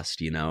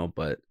lost, you know,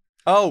 but...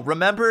 Oh,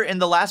 remember in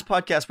the last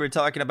podcast we were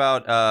talking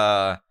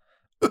about,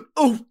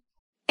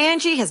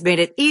 Angie has made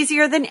it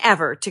easier than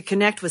ever to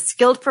connect with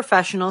skilled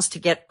professionals to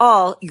get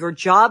all your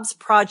jobs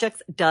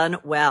projects done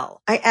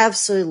well. I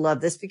absolutely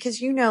love this because,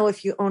 you know,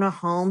 if you own a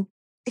home,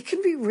 it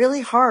can be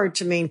really hard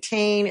to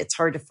maintain. It's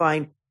hard to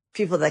find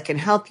people that can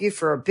help you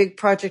for a big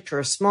project or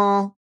a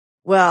small.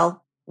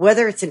 Well,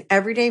 whether it's in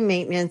everyday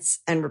maintenance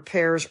and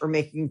repairs or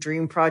making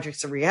dream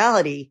projects a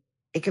reality,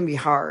 it can be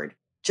hard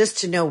just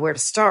to know where to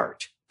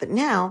start. But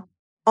now,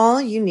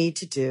 all you need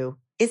to do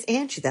is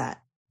Angie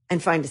that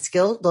and find a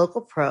skilled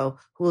local pro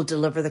who will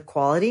deliver the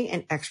quality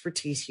and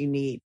expertise you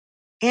need.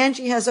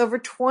 Angie has over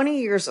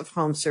 20 years of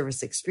home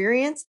service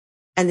experience,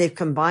 and they've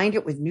combined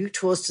it with new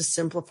tools to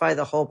simplify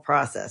the whole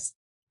process.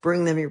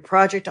 Bring them your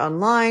project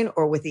online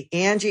or with the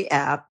Angie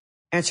app.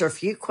 Answer a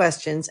few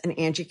questions, and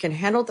Angie can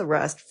handle the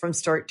rest from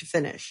start to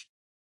finish.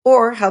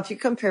 Or help you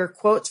compare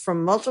quotes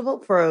from multiple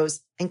pros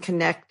and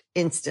connect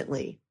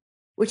instantly.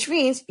 Which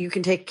means you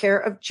can take care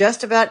of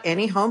just about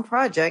any home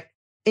project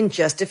in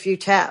just a few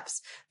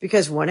taps.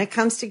 Because when it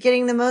comes to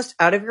getting the most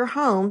out of your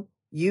home,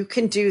 you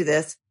can do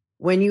this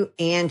when you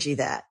Angie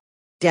that.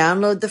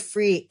 Download the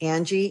free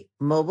Angie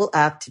mobile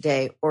app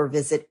today or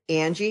visit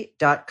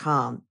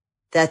Angie.com.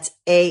 That's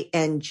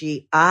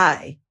ANGI.com.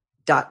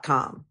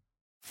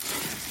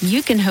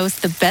 You can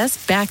host the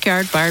best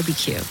backyard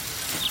barbecue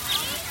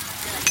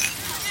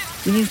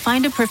when you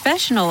find a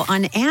professional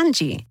on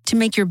Angie to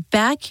make your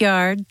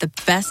backyard the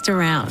best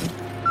around.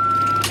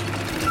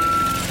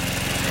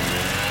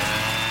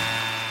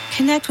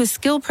 Connect with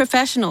skilled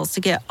professionals to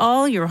get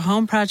all your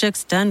home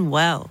projects done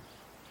well.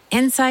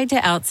 Inside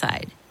to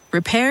outside,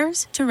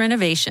 repairs to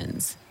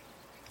renovations.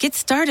 Get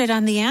started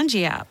on the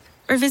Angie app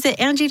or visit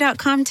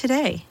Angie.com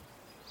today.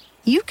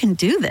 You can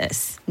do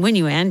this when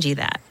you Angie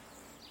that.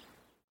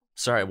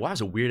 Sorry, wow, it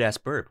was a weird-ass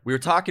burp. We were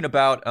talking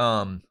about,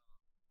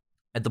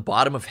 at the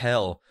bottom of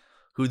hell,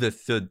 who the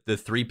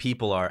three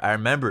people are. I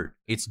remember.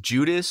 It's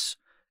Judas,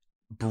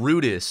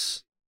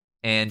 Brutus,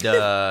 and,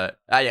 I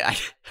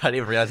didn't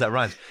even realize that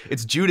rhymes.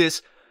 It's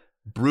Judas,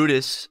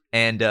 Brutus,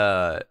 and,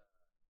 oh,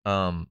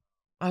 God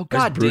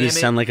Does Brutus damn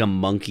it. sound like a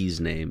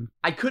monkey's name?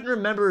 I couldn't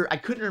remember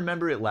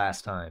it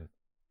last time.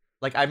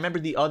 Like, I remember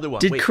the other one.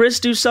 Did Wait.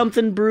 Chris do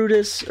something,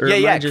 Brutus? Or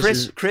Yeah.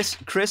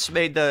 Chris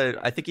made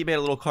I think he made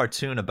a little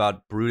cartoon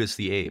about Brutus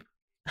the ape.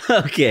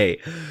 Okay.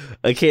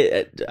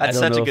 That's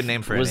such a good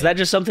name for it. Was that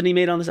just something he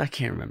made on this? I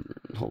can't remember.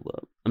 Hold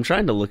up. I'm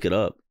trying to look it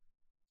up.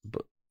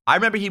 But I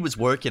remember he was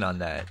working on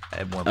that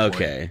at one point.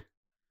 Okay.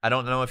 I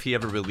don't know if he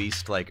ever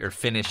released or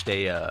finished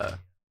a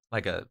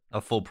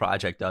full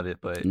project of it,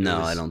 but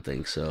no, I don't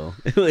think so.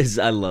 It was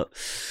I love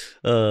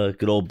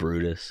good old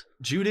Brutus.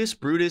 Judas,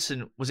 Brutus,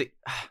 and was it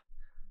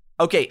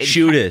okay?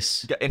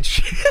 Judas and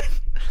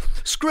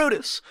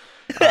Scrotus.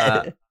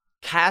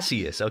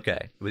 Cassius.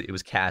 Okay, it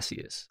was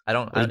Cassius.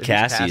 What did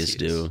Cassius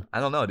do? I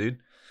don't know, dude.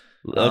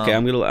 Okay,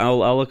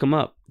 I'll look him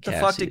up. What the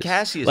fuck did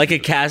Cassius like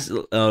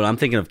do? Oh, I'm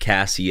thinking of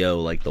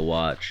Casio, like the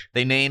watch.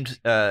 They named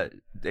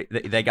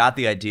they got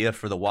the idea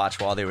for the watch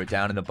while they were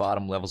down in the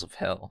bottom levels of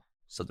hell.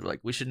 So they're like,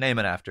 we should name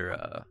it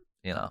after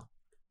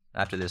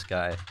after this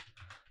guy.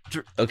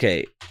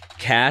 Okay,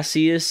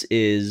 Cassius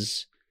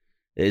is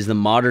the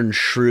modern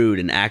Shrewd,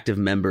 an active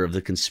member of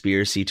the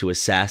conspiracy to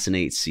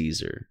assassinate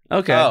Caesar.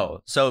 Okay.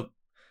 Oh, so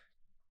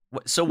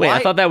wait, I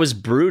thought that was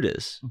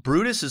Brutus.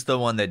 Brutus is the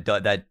one that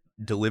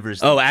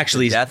delivers.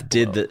 Actually, the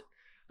death blow.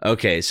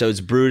 Okay, so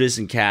it's Brutus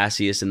and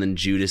Cassius, and then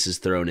Judas is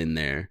thrown in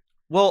there.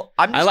 Well,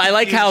 I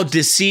like how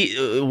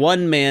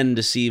one man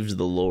deceives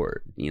the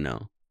Lord, you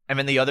know. And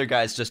then the other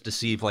guys just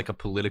deceive like a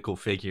political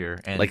figure,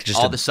 and like just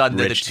all of a sudden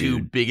they're the two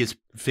dude. biggest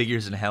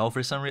figures in hell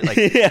for some reason.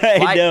 Like,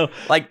 yeah, I know.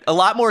 Like a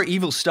lot more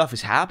evil stuff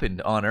has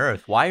happened on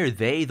Earth. Why are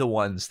they the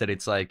ones that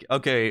it's like,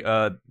 okay,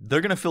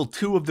 they're gonna fill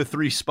 2 of the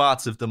 3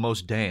 spots of the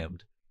most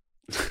damned?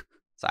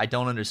 So I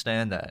don't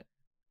understand that.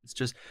 It's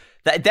just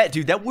that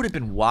dude. That would have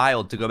been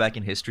wild to go back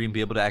in history and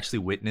be able to actually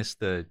witness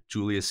the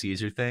Julius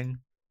Caesar thing.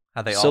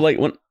 How they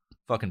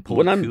fucking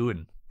pulled a coup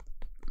and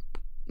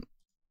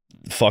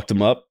fucked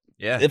him up.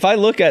 Yeah. If I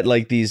look at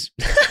like these,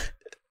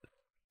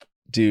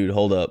 dude,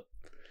 hold up.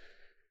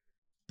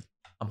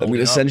 I'm going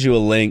to send you a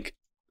link.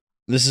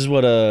 This is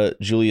what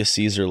Julius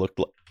Caesar looked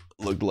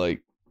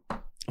like.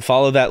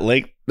 Follow that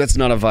link. That's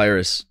not a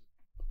virus.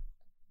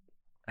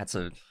 That's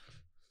a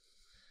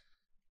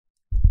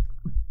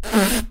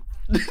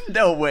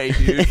no way,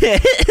 dude.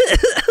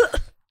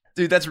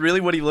 Dude, that's really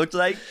what he looked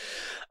like?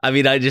 I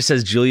mean, it just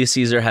says Julius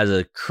Caesar has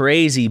a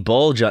crazy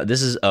bulge.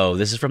 This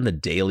is from the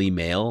Daily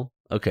Mail.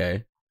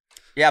 Okay.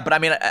 Yeah, but I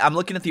mean, I'm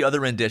looking at the other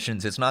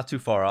renditions. It's not too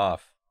far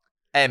off.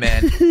 Hey,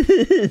 man,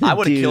 I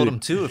would have killed him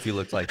too if he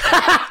looked like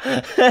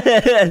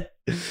that.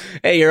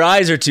 Hey, your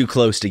eyes are too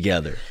close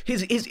together.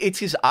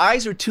 His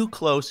eyes are too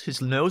close.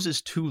 His nose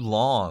is too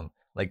long,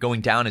 like going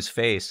down his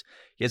face.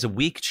 He has a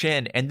weak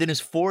chin, and then his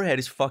forehead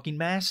is fucking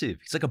massive.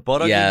 He's like a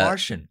butt-ugly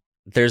Martian.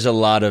 There's a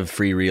lot of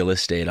free real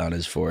estate on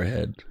his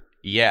forehead.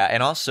 Yeah,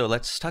 and also,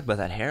 let's talk about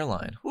that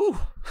hairline. Whew.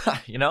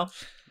 You know?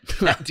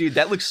 Dude,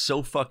 that looks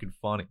so fucking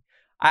funny.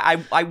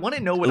 I want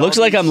to know what it looks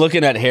like. I'm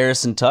looking at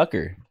Harrison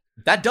Tucker.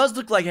 That does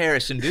look like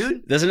Harrison,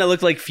 dude. Doesn't it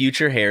look like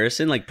future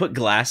Harrison? Like, put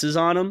glasses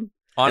on him.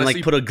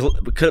 Honestly, and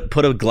like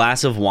put a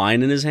glass of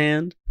wine in his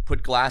hand.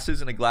 Put glasses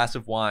and a glass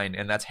of wine,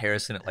 and that's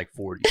Harrison at like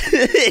 40.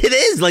 It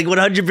is like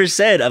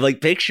 100%. I'm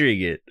like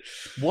picturing it.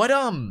 What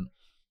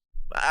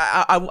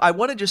I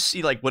want to just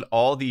see like what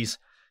all these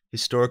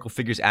historical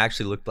figures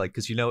actually looked like,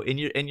 because you know, in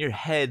your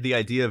head, the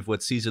idea of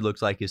what Caesar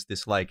looks like is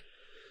this like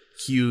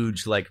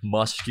huge, like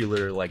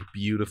muscular, like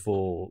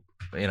beautiful,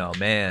 you know,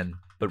 man.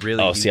 But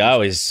really, I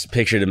always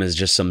pictured him as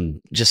just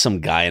some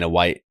guy in a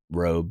white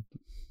robe.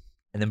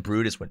 And then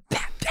Brutus went,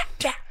 bah, bah,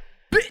 bah,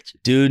 bitch.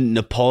 Dude,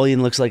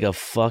 Napoleon looks like a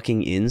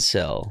fucking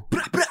incel.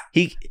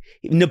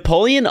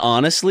 Napoleon,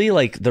 honestly,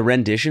 like the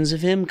renditions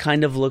of him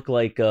kind of look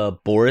like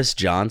Boris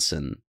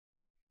Johnson.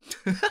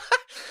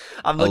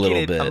 I'm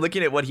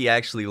looking at what he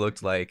actually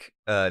looked like,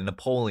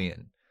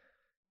 Napoleon.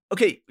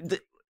 Okay,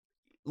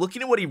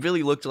 looking at what he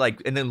really looked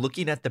like, and then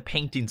looking at the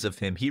paintings of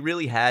him, he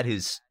really had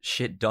his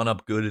shit done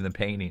up good in the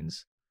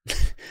paintings.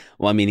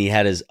 Well, I mean, he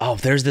had his... Oh,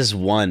 there's this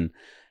one.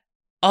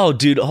 Oh,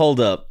 dude, hold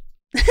up.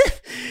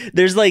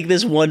 There's like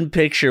this one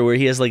picture where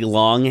he has like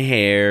long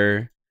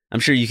hair. I'm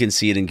sure you can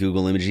see it in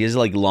Google Images. He has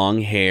like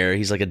long hair.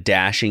 He's like a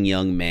dashing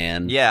young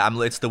man. Yeah,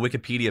 it's the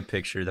Wikipedia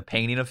picture, the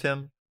painting of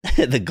him.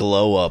 The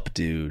glow up,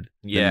 dude.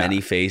 Yeah. The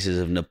many faces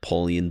of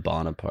Napoleon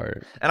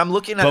Bonaparte. And I'm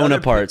looking at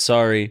Bonaparte,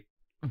 sorry.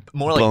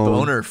 More like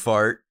boner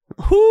fart.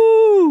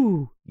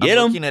 Whoo! Get him.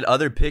 I'm looking at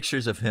other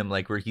pictures of him,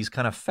 like where he's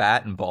kind of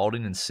fat and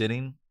balding and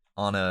sitting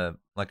on a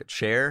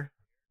chair.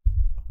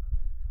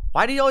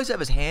 Why do he always have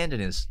his hand in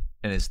his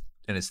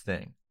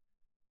thing?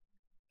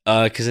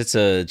 Because it's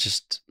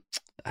just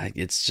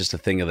a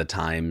thing of the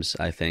times,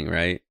 I think,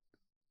 right?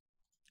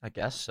 I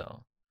guess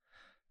so.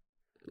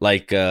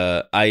 Like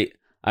I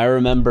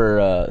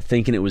remember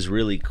thinking it was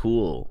really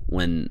cool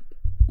when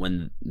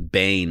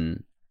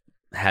Bane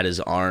had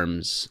his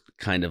arms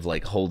kind of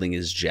like holding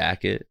his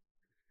jacket.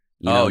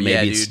 You know,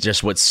 maybe it's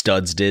just what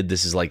Studs did.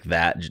 This is like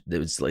that.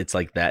 It's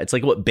like that. It's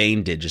like what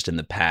Bane did, just in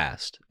the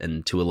past,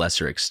 and to a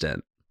lesser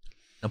extent.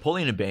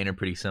 Napoleon and Bane are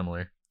pretty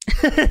similar.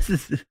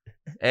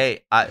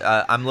 Hey,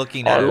 I'm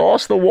looking at... I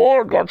lost the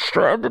war, got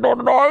stranded on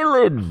an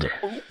island.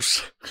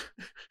 Oops.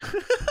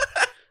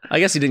 I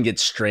guess he didn't get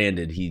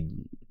stranded. He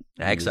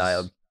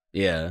exiled.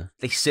 Yeah.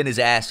 They sent his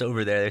ass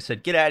over there. They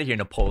said, get out of here,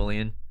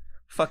 Napoleon.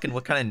 Fucking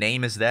what kind of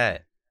name is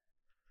that?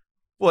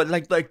 What,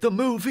 like the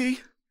movie?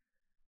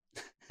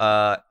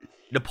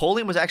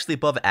 Napoleon was actually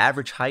above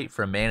average height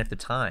for a man at the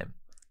time,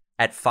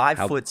 at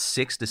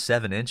 5'6" to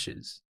 7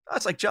 inches.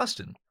 That's like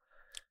Justin.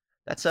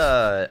 That's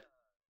our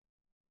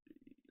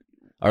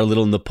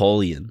little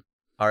Napoleon.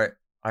 Our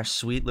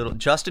sweet little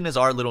Justin is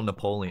our little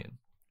Napoleon,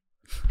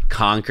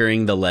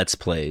 conquering the Let's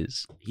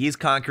Plays. He's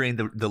conquering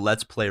the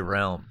Let's Play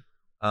realm.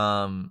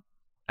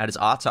 At his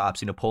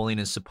autopsy, Napoleon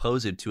is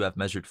supposed to have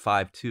measured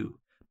 5'2",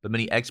 but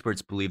many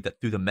experts believe that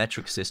through the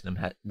metric system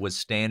was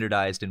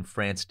standardized in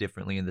France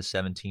differently in the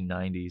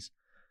 1790s.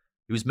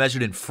 He was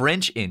measured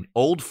in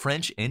old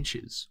French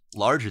inches,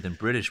 larger than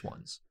British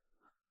ones.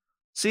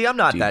 See, I'm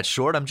not that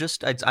short.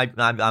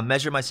 I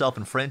measure myself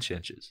in French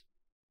inches.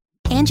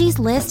 Angie's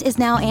List is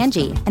now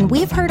Angie, and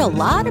we've heard a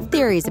lot of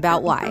theories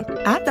about why.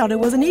 I thought it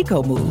was an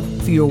eco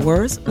move. Fewer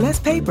words, less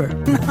paper.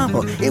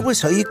 No, it was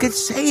so you could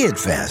say it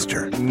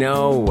faster.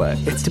 No,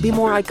 it's to be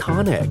more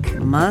iconic.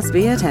 Must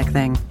be a tech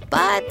thing.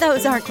 But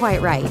those aren't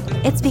quite right.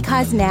 It's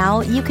because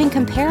now you can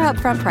compare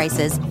upfront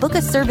prices, book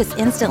a service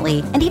instantly,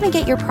 and even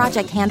get your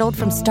project handled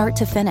from start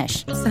to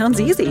finish.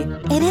 Sounds easy.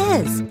 It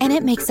is, and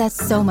it makes us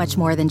so much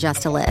more than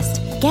just a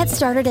list. Get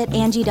started at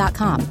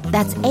Angie.com.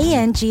 That's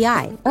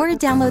ANGI, or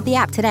download the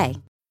app today.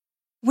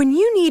 When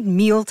you need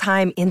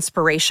mealtime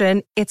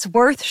inspiration, it's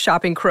worth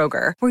shopping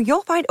Kroger, where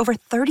you'll find over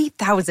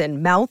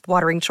 30,000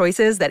 mouth-watering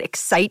choices that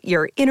excite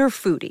your inner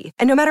foodie.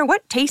 And no matter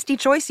what tasty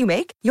choice you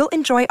make, you'll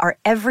enjoy our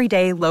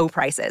everyday low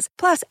prices,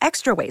 plus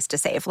extra ways to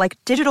save, like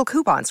digital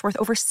coupons worth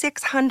over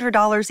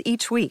 $600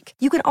 each week.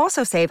 You can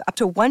also save up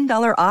to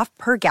 $1 off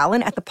per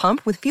gallon at the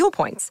pump with fuel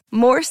points.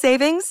 More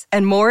savings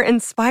and more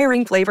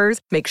inspiring flavors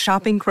make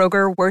shopping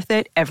Kroger worth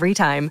it every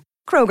time.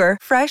 Kroger,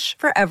 fresh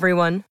for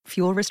everyone.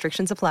 Fuel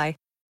restrictions apply.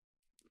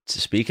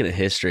 Speaking of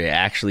history, I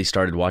actually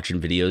started watching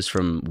videos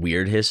from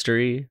Weird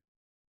History.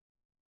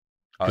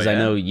 Because I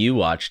know you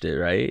watched it,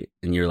 right?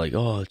 And you're like,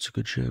 oh, it's a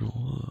good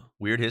channel.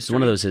 Weird History? It's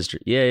one of those history.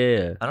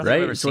 Yeah. I don't think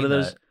I've ever seen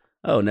that.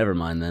 Oh, never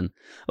mind then.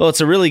 Well,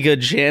 it's a really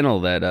good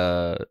channel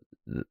that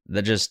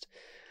just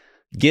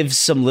gives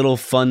some little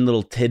fun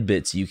little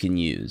tidbits you can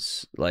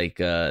use. Like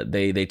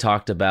they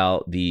talked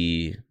about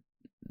the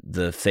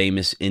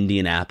famous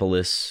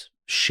Indianapolis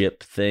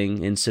ship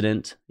thing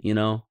incident, you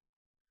know,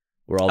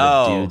 where all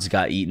the dudes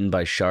got eaten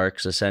by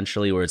sharks,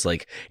 essentially, where it's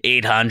like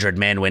 800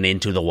 men went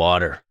into the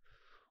water,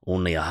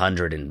 only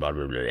 100 and blah,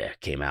 blah, blah, blah,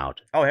 came out.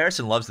 Oh,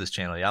 Harrison loves this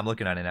channel. Yeah, I'm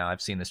looking at it now.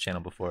 I've seen this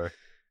channel before.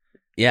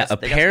 Yeah,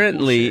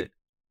 apparently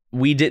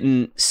we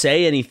didn't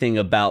say anything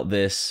about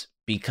this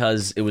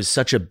because it was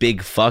such a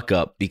big fuck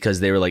up, because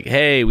they were like,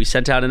 hey, we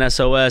sent out an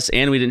SOS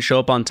and we didn't show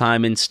up on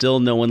time and still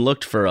no one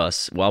looked for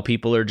us while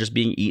people are just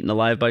being eaten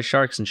alive by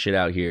sharks and shit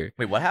out here.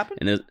 Wait, what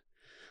happened?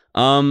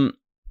 And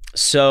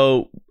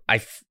so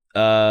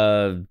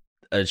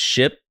a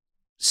ship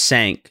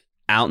sank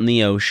out in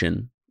the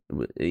ocean,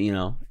 you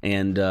know,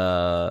 and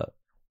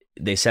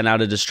they sent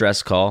out a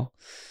distress call.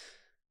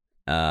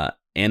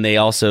 And they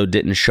also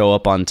didn't show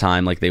up on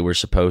time like they were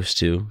supposed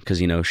to, because,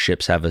 you know,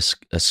 ships have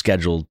a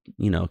scheduled,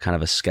 you know, kind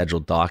of a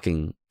scheduled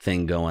docking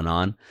thing going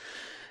on.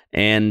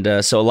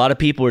 And so a lot of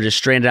people were just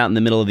stranded out in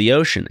the middle of the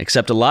ocean,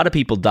 except a lot of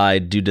people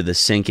died due to the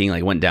sinking,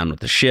 like went down with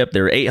the ship.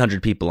 There were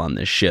 800 people on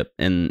this ship.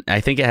 And I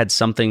think it had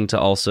something to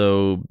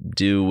also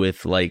do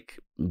with like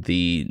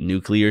the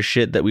nuclear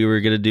shit that we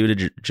were going to do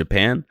to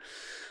Japan.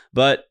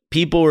 But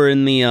people were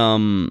in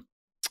the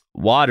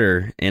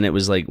water, and it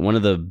was like one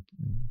of the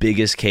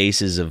biggest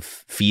cases of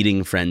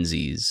feeding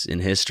frenzies in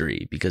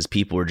history, because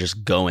people were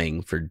just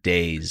going for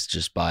days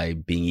just by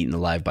being eaten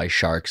alive by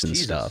sharks and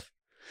stuff.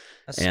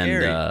 That's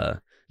scary.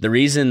 The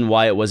reason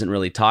why it wasn't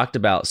really talked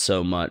about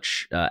so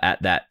much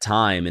at that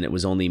time, and it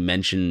was only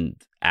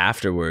mentioned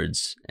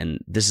afterwards,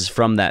 and this is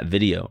from that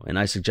video, and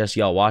I suggest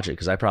y'all watch it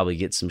because I probably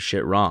get some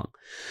shit wrong,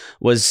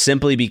 was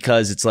simply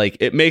because it's like,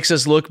 it makes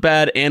us look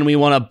bad and we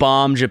want to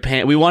bomb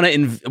Japan. We want to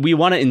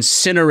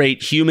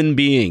incinerate human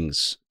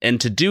beings,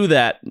 and to do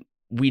that,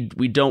 we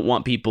don't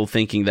want people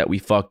thinking that we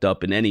fucked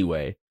up in any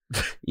way,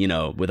 you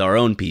know, with our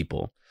own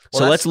people.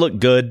 Well, so let's look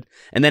good.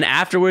 And then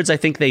afterwards, I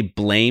think they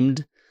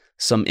blamed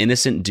some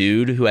innocent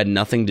dude who had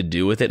nothing to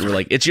do with it, and were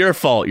like, it's your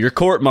fault, you're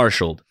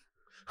court-martialed.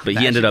 But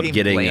he ended up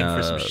getting blamed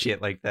for some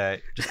shit like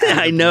that. Just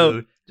I know.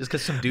 Blue. Just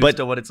because some dudes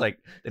don't want, it's like,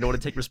 they don't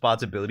want to take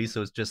responsibility,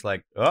 so it's just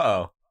like,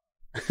 Ugh.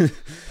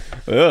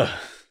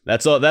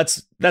 That's all.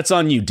 That's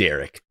on you,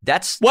 Derek.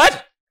 That's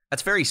what?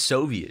 That's very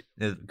Soviet,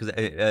 because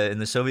in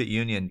the Soviet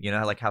Union, you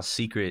know, like how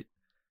secret.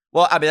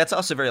 Well, I mean, that's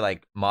also very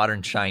like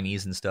modern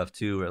Chinese and stuff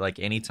too, or like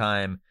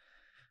anytime.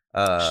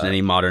 Just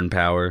any modern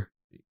power.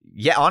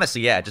 Yeah,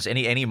 honestly, yeah, just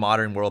any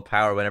modern world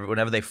power.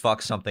 Whenever they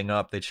fuck something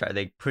up, they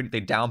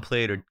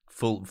downplay it or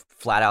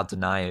flat out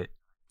deny it.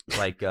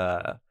 Like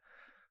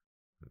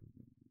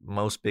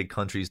most big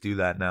countries do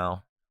that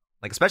now.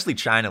 Like especially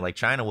China. Like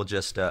China will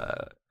just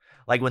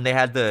like when they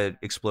had the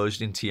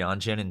explosion in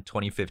Tianjin in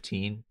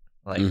 2015.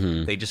 Like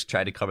they just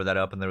tried to cover that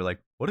up, and they were like,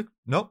 "What?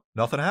 Nope,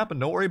 nothing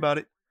happened. Don't worry about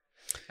it."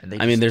 And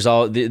I mean, there's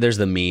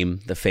the meme,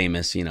 the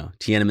famous, you know,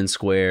 Tiananmen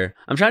Square.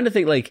 I'm trying to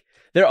think, like,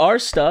 there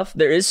is stuff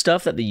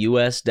that the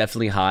U.S.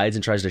 definitely hides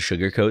and tries to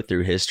sugarcoat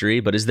through history.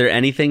 But is there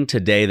anything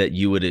today that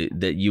you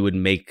would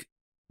make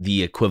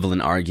the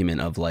equivalent argument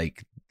of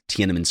like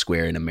Tiananmen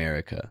Square in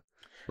America?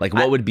 Like,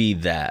 what would be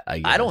that? I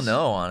guess I don't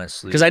know,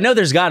 honestly, because I know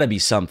there's got to be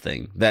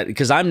something that,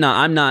 because I'm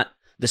not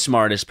the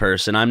smartest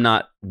person. I'm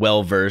not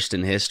well versed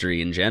in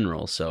history in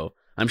general, so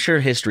I'm sure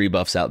history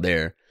buffs out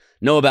there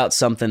know about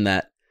something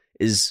that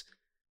is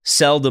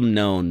seldom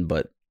known,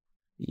 but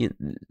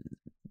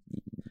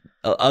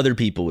other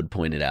people would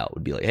point it out,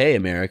 would be like, hey,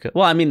 America.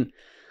 Well, I mean,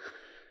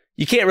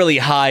 you can't really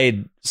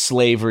hide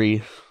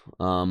slavery,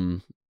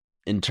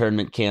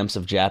 internment camps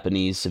of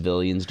Japanese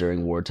civilians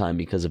during wartime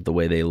because of the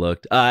way they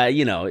looked.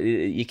 You know,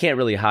 you can't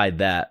really hide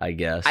that, I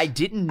guess. I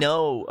didn't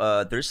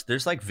know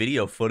there's like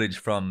video footage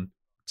from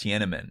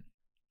Tiananmen,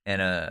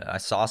 and I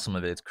saw some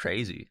of it. It's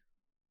crazy.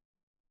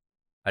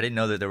 I didn't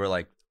know that there were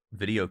like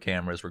video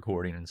cameras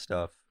recording and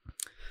stuff.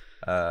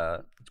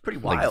 It's pretty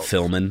wild. Like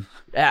filming,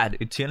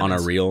 on a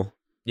reel.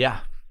 Yeah,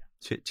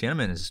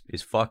 Tiananmen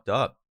is fucked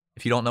up.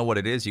 If you don't know what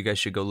it is, you guys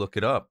should go look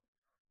it up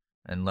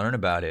and learn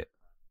about it.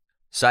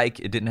 Psych,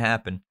 it didn't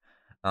happen.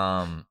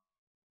 All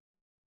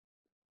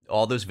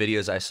those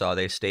videos I saw,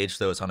 they staged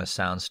those on a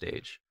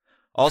soundstage.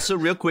 Also,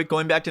 real quick,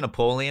 going back to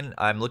Napoleon,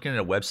 I'm looking at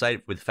a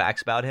website with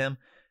facts about him,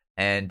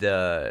 and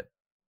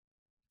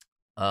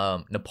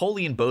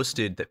Napoleon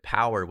boasted that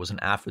power was an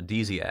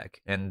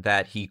aphrodisiac, and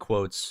that he,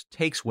 quotes,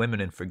 takes women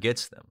and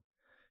forgets them.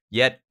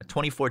 Yet, a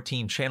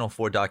 2014 Channel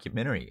 4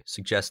 documentary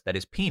suggests that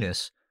his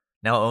penis,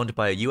 now owned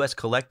by a U.S.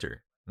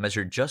 collector,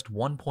 measured just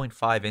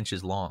 1.5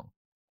 inches long.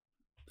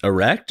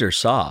 Erect or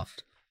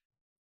soft?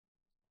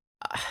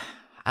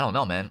 I don't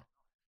know, man.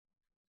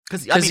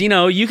 Because, you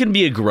know, you can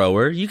be a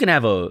grower. You can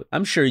have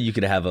I'm sure you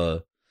could have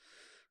a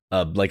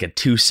like a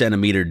 2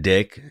 centimeter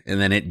dick, and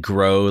then it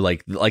grow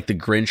like the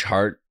Grinch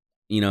heart.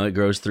 You know, it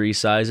grows 3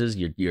 sizes.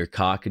 Your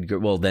cock could grow.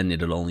 Well, then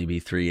it'd only be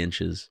 3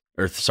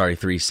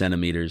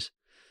 centimeters.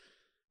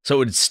 So it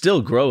would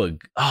still grow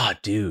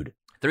dude.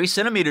 3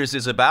 centimeters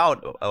is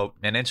about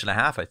an inch and a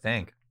half, I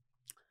think.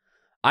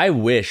 I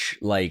wish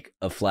like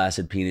a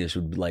flaccid penis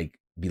would be like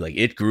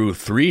it grew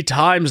 3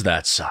 times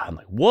that size. I'm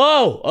like,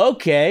 whoa,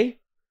 okay.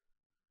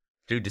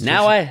 Dude,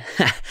 now I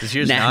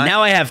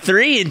have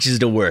 3 inches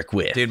to work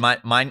with. Dude,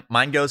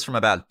 mine goes from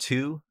about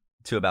 2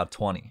 to about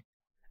 20.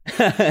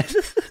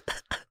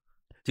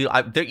 Dude,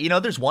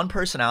 there's one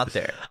person out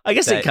there. I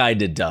guess it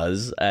kind of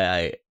does,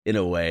 in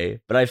a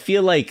way, but I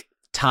feel like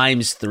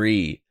times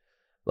 3,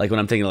 like when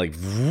I'm thinking like,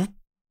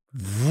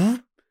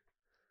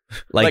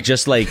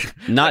 just like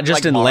not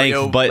just in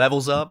Mario length, but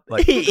levels up.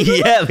 Like,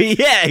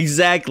 yeah,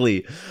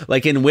 exactly.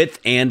 Like in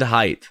width and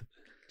height.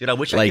 Dude, I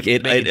wish I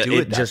could make it do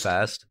it that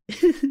fast.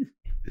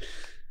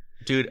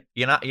 Dude,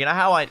 you know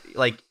how I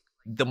like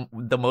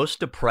the most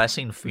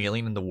depressing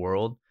feeling in the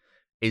world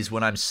is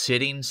when I'm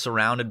sitting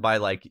surrounded by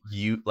like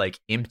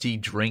empty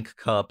drink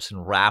cups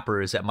and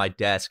wrappers at my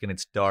desk and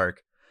it's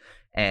dark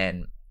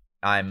and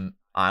I'm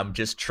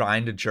just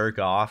trying to jerk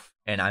off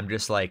and I'm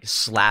just like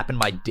slapping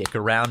my dick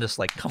around, just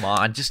like, come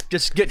on, just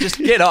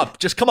get up,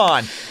 just come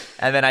on.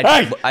 And then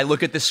I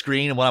look at the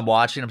screen and what I'm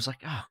watching, I'm just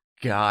like, oh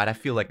God, I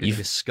feel like a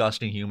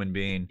disgusting human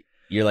being.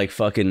 You're like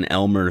fucking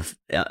Elmer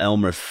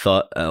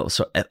Fudd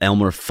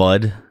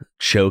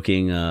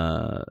choking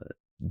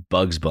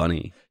Bugs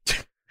Bunny.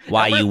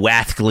 Why, you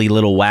wathly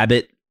little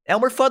wabbit?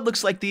 Elmer Fudd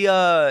looks like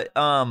the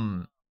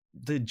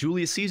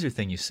Julius Caesar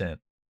thing you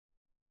sent.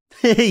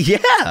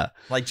 Yeah.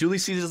 Like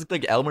Julius Caesar looks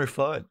like Elmer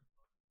Fudd.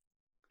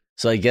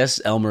 So I guess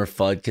Elmer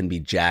Fudd can be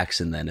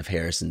Jackson then if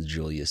Harrison's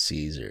Julius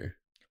Caesar.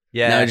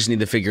 Yeah. Now I just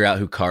need to figure out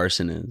who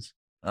Carson is.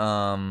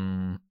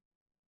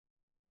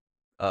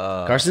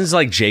 Carson's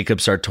like Jacob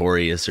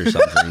Sartorius or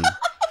something.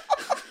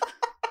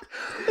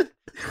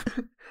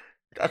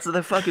 That's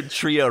the fucking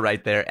trio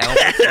right there. Elmer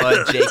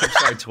Fudd, Jacob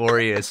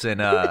Sartorius, and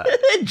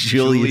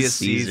Julius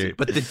Caesar.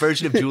 But the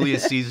version of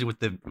Julius Caesar with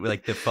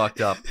the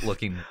fucked up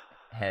looking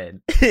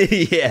head.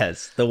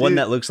 Yes, the one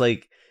that looks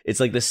like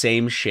it's like the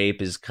same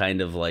shape as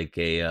kind of like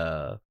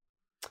a.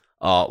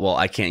 Well,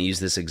 I can't use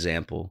this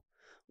example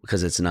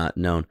because it's not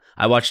known.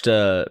 I watched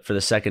for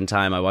the second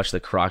time. I watched the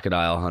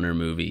Crocodile Hunter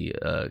movie.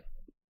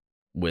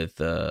 With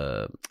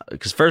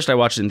because first I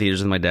watched it in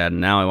theaters with my dad, and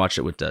now I watched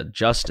it with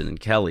Justin and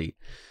Kelly,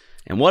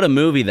 and what a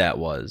movie that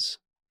was!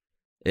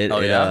 It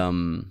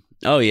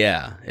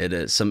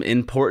some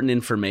important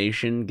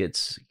information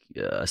gets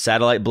a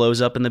satellite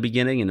blows up in the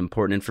beginning, and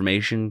important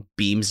information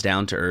beams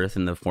down to Earth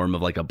in the form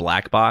of like a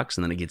black box,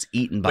 and then it gets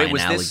eaten by an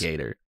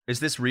alligator.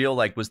 Is this real?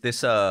 Like, was this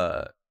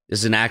This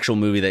is an actual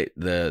movie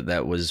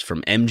that was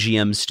from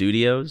MGM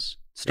Studios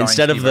starring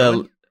instead Steve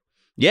of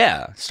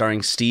Irwin?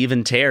 Starring Steve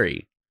and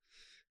Terry.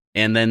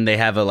 And then they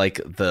have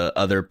the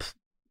other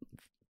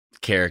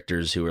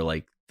characters who are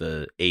like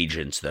the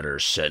agents that are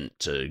sent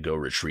to go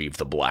retrieve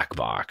the black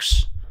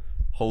box.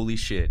 Holy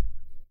shit.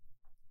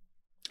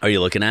 Are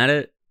you looking at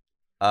it?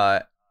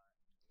 I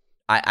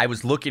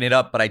was looking it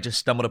up, but I just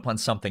stumbled upon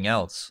something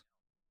else.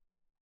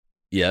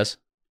 Yes.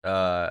 Do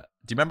you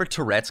remember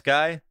Tourette's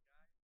guy?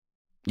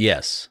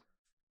 Yes.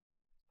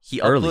 He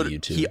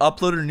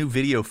uploaded a new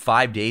video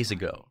 5 days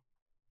ago.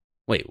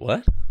 Wait,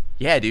 what?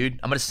 Yeah, dude.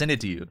 I'm going to send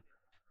it to you.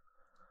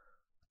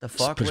 The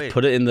fuck? Just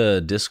put it in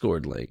the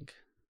Discord link.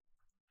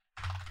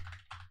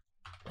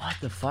 What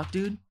the fuck,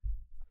 dude?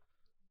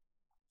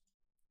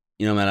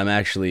 You know, man, I'm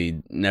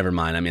actually never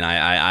mind. I mean,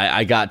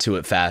 I got to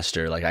it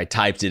faster. Like I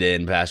typed it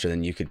in faster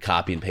than you could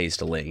copy and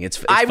paste a link.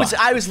 It's I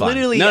was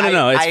literally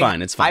no. It's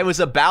fine. It's fine. I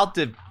was about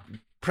to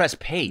press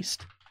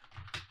paste.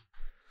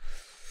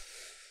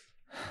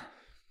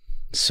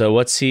 So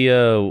what's he?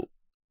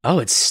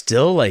 It's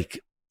still like,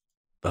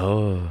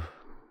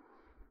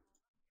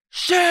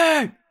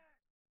 shit.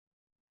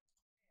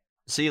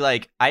 See,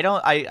 like,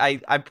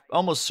 I'm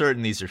almost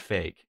certain these are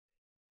fake.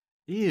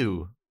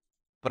 Ew.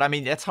 But I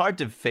mean, it's hard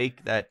to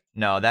fake that.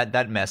 No,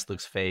 that mess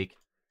looks fake.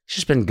 He's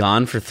just been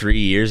gone for 3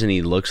 years and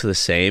he looks the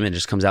same and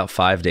just comes out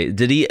 5 days.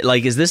 Did he,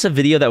 like, is this a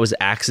video that was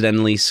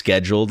accidentally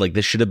scheduled? Like,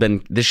 this should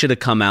have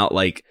come out,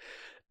 like,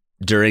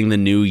 during the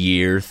new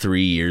year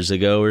 3 years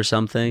ago or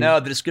something? No,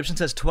 the description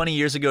says 20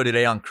 years ago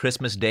today on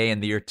Christmas Day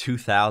in the year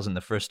 2000, the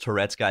first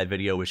Tourette's guy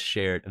video was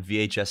shared. A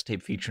VHS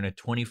tape featuring a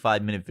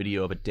 25-minute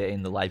video of a day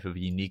in the life of a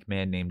unique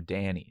man named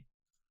Danny.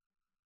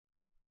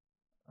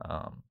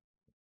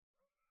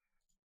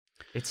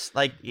 It's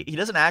like, he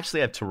doesn't actually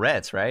have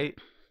Tourette's, right?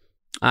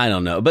 I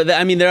don't know. But,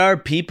 I mean, there are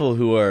people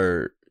who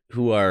are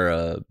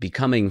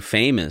becoming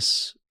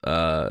famous.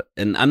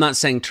 And I'm not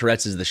saying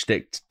Tourette's is the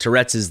shtick.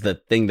 Tourette's is the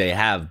thing they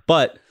have,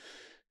 but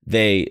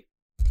they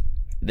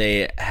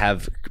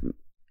have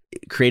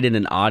created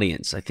an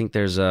audience. I think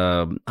there's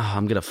I'm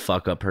gonna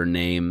fuck up her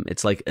name.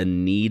 It's like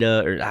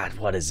Anita or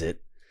what is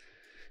it?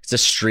 It's a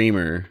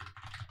streamer,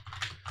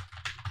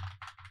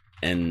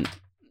 and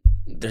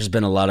there's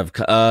been a lot of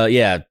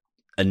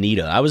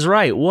Anita. I was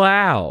right.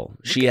 Wow,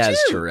 she has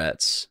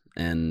Tourette's,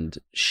 and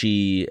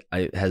she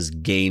has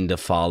gained a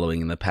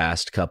following in the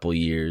past couple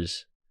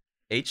years.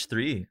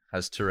 H3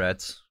 has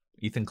Tourette's.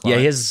 Ethan Klein. Yeah,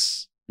 he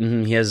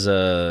has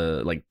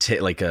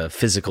like a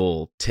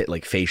physical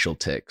like facial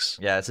tics.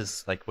 Yeah, it's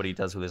just like what he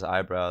does with his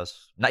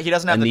eyebrows. He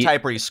doesn't have the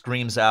type where he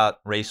screams out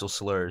racial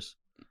slurs.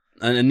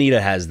 And Anita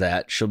has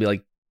that. She'll be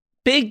like,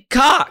 "Big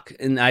cock,"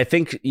 and I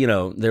think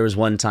there was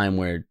one time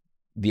where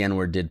the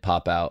N-word did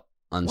pop out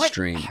on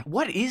stream.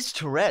 What is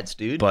Tourette's,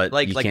 dude? But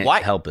you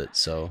can't help it.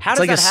 So it's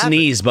like a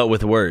sneeze, but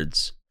with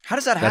words. How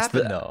does that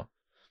happen though?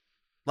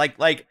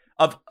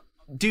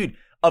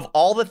 Of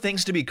all the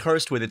things to be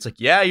cursed with, it's like,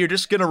 yeah, you're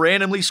just gonna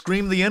randomly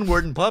scream the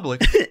N-word in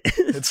public.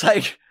 It's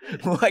like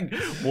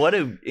what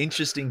an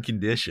interesting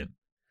condition.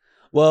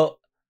 Well,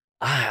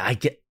 I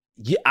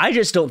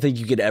just don't think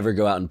you could ever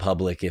go out in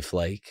public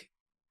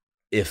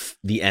if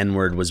the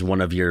N-word was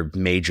one of your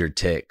major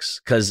tics,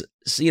 because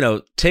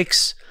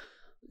tics,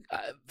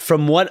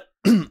 from what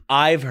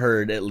I've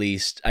heard at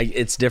least,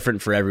 it's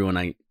different for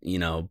everyone.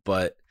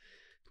 But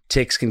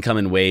tics can come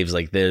in waves.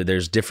 Like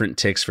there's different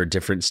tics for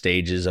different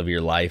stages of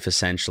your life,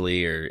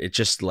 essentially, or it's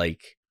just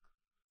like,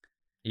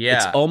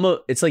 yeah,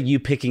 it's like you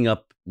picking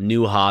up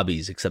new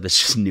hobbies, except it's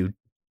just new,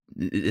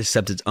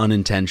 except it's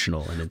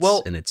unintentional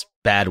and it's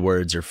bad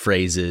words or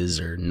phrases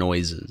or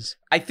noises.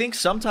 I think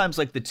sometimes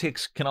like the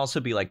tics can also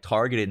be like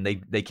targeted,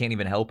 and they can't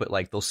even help it.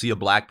 Like they'll see a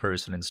black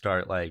person and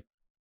start like,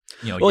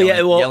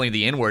 yelling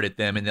the N-word at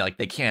them, and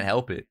they can't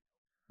help it.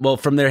 Well,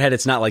 from their head,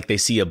 it's not like they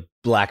see a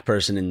black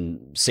person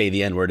and say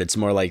the N-word. It's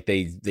more like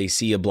they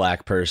see a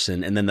black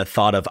person, and then the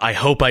thought of, I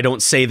hope I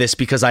don't say this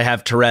because I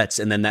have Tourette's,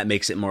 and then that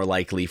makes it more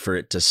likely for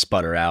it to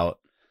sputter out.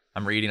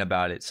 I'm reading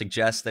about it.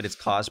 Suggests that it's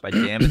caused by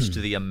damage to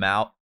the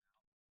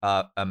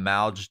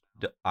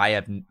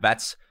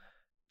that's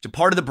a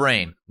part of the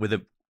brain with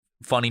a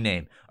funny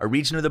name, a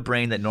region of the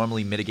brain that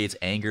normally mitigates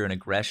anger and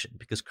aggression.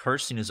 Because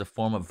cursing is a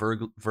form of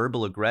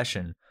verbal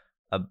aggression,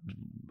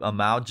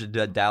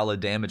 amygdala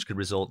damage could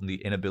result in the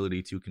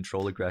inability to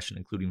control aggression,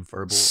 including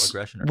verbal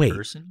aggression or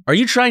cursing. Are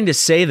you trying to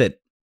say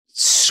that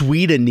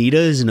Sweet Anita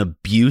is an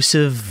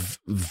abusive,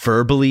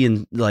 verbally,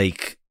 and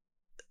like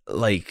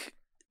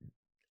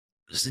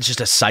just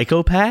a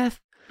psychopath?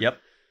 Yep.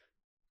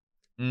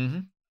 Mm-hmm.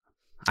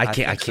 I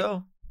can't.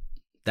 So.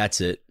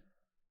 That's it.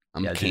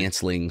 I'm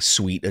canceling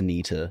Sweet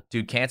Anita.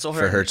 Dude, cancel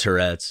her for her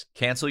Tourette's.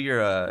 Cancel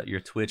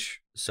your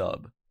Twitch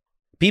sub.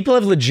 People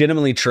have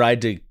legitimately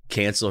tried to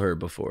cancel her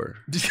before.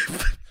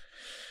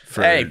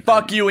 Hey,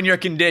 fuck you and your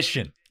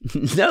condition.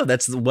 No,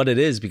 that's what it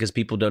is, because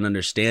people don't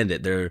understand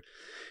it.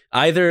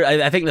 I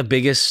think the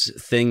biggest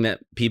thing that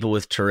people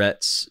with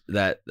Tourette's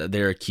that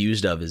they're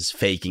accused of is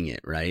faking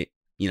it, right?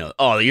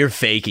 You're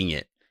faking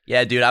it.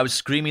 Yeah, dude, I was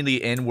screaming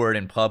the N-word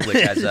in public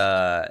as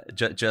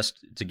just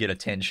to get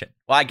attention.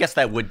 Well, I guess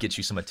that would get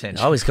you some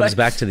attention. It always comes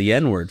back to the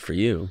N-word for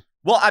you.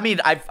 Well, I mean,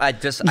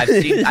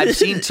 I've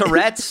seen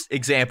Tourette's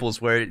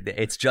examples where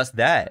it's just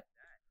that,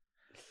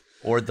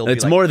 or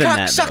it's more than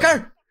that.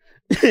 Sucker.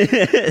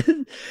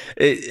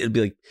 It'd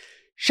be like,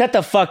 shut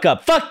the fuck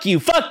up, fuck you,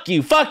 fuck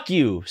you, fuck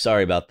you.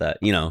 Sorry about that.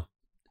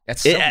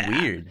 That's so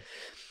weird.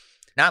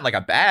 Not like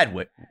a bad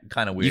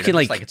kind of weird. You can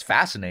it's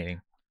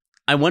fascinating.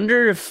 I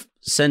wonder if,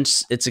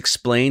 since it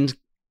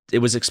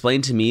was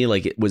explained to me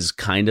like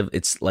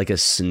it's like a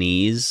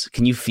sneeze.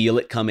 Can you feel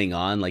it coming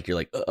on? Like you're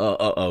like,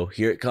 oh,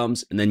 here it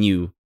comes, and then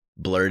you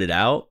blurt it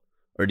out?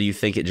 Or do you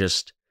think it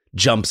just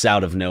jumps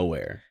out of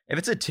nowhere? If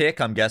it's a tick,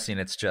 I'm guessing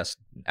it's just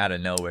out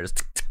of nowhere.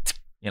 Just,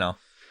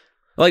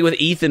 Like with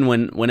Ethan,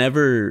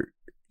 whenever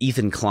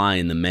Ethan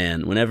Klein, the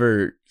man,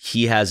 whenever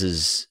he has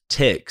his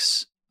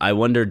tics, I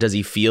wonder, does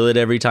he feel it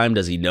every time?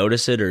 Does he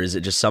notice it, or is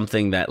it just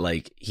something that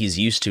like he's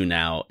used to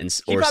now? He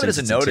probably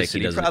doesn't notice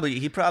it.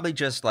 He probably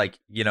just like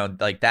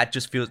that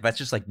just feels, that's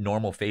just like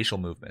normal facial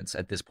movements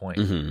at this point.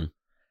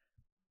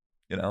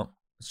 Mm-hmm.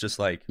 It's just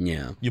like,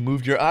 yeah, you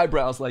moved your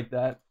eyebrows like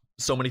that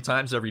so many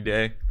times every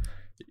day.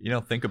 You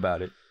don't think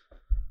about it.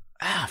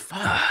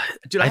 Fuck.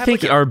 Dude, I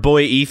think our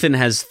boy Ethan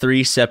has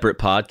 3 separate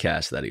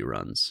podcasts that he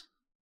runs.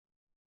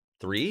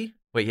 3?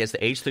 Wait, he has the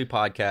H3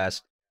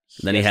 podcast.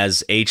 Then he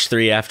has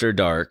H3 After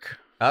Dark.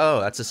 Oh,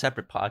 that's a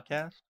separate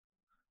podcast?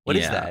 What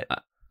is that?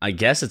 I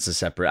guess it's a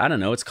separate. I don't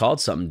know. It's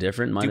called something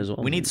different. Might as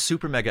well. We need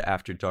Super Mega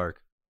After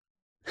Dark.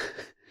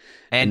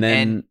 and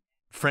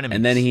Frenemies.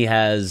 And then he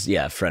has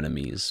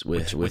Frenemies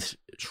with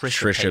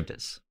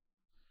Trisha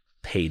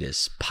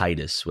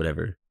Paytas,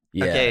 whatever.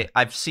 Yeah. Okay,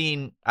 I've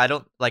seen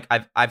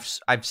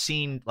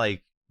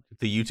like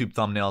the YouTube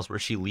thumbnails where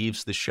she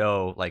leaves the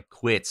show, like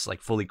quits,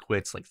 like fully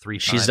quits, like 3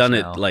 times. She's done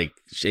it like,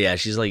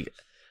 she's like,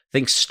 I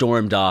think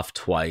stormed off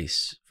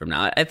twice from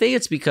now. I think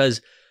it's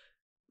because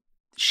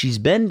she's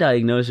been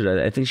diagnosed with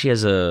it. I think she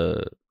has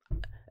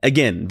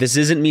again, this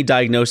isn't me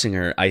diagnosing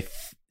her.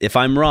 If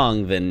I'm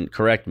wrong, then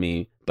correct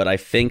me, but I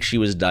think she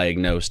was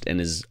diagnosed and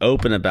is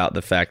open about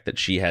the fact that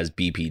she has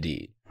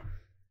BPD,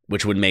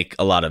 which would make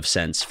a lot of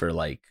sense for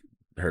like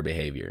her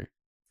behavior.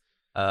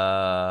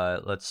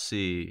 Let's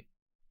see.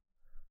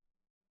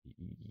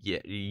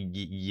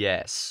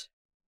 Yes.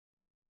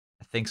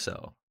 I think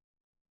so.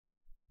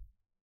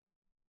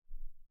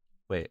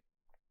 Wait.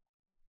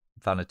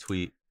 Found a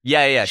tweet.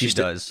 Yeah, she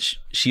does.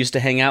 She used to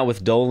hang out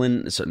with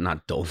Dolan, so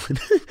not Dolan.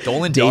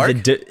 Dolan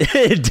Dark?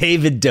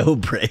 David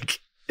Dobrik.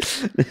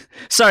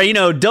 Sorry,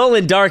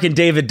 Dolan Dark and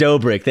David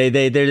Dobrik.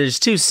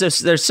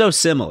 They're so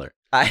similar.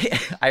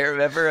 I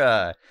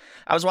remember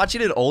I was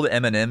watching an old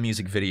Eminem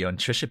music video and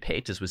Trisha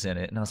Paytas was in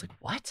it, and I was like,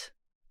 "What?"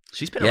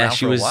 She's been around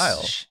for a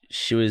while.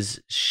 She was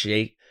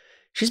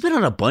She's been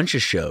on a bunch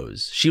of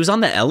shows. She was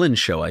on the Ellen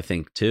Show, I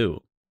think,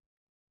 too.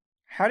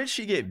 How did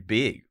she get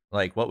big?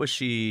 Like, what was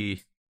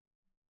she?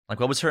 Like,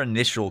 what was her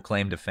initial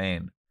claim to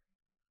fame?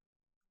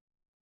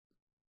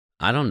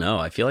 I don't know.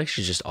 I feel like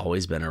she's just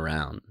always been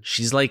around.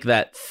 She's like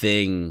that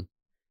thing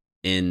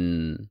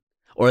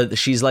or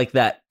she's like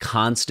that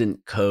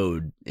constant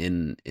code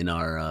in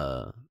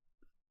our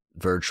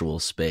virtual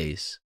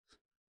space.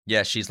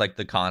 Yeah, she's like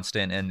the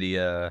constant in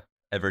the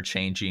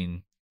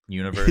ever-changing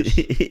universe.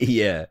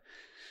 Yeah.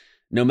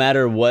 No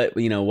matter what,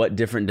 what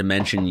different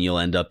dimension you'll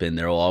end up in,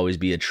 there will always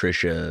be a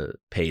Trisha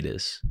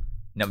Paytas.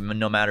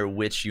 No matter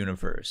which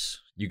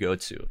universe you go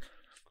to.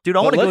 Dude,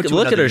 I want to go to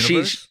look at her.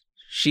 Universe.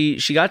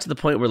 She got to the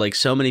point where like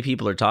so many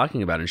people are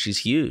talking about her, and she's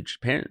huge,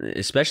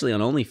 especially on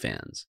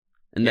OnlyFans.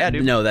 And yeah,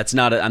 dude. No, that's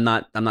not. I'm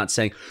not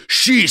saying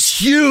she's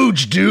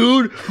huge,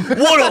 dude.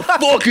 What a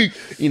fucking.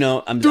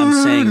 I'm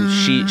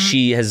saying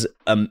she has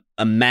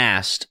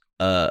amassed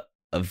a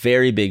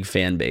very big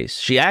fan base.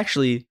 She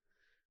actually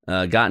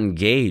got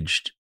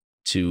engaged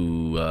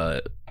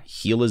to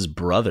Gila's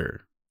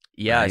brother.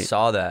 Yeah, right? I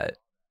saw that.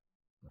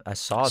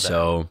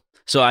 So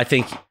I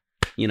think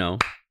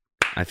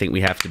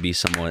we have to be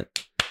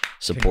somewhat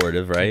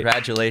supportive, right?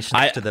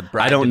 Congratulations to the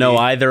bride. I don't know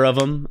either of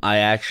them. I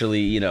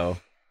actually,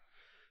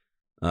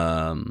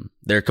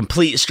 they're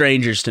complete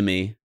strangers to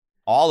me.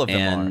 All of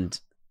them are.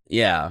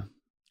 Yeah.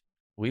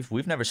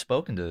 We've never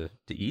spoken to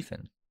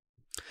Ethan.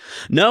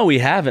 No, we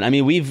haven't. I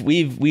mean,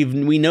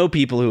 we know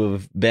people who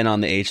have been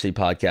on the H3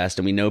 podcast,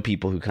 and we know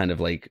people who kind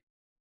of like,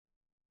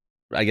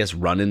 I guess,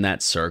 run in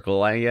that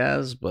circle, I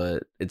guess,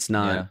 but it's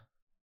not. Yeah.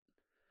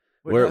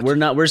 We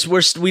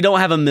don't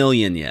have 1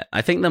 million yet.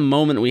 I think the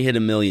moment we hit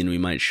 1 million, we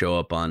might show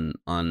up on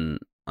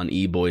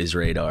E-Boy's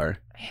radar.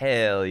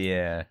 Hell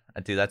yeah,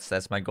 dude!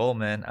 That's my goal,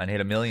 man. I hit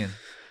 1 million.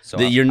 So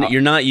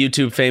you're not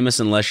YouTube famous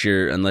unless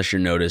you're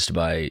noticed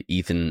by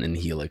Ethan and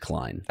Gila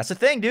Klein. That's the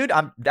thing, dude.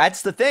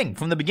 That's the thing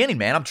from the beginning,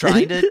 man. I'm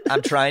trying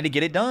to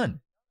get it done.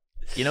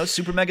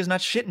 Super Mega's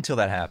not shit until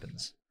that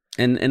happens.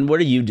 And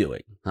what are you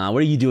doing? What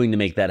are you doing to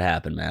make that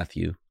happen,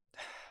 Matthew?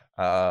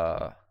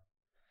 I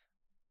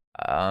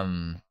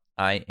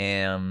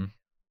am.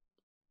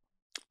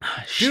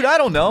 Dude, I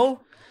don't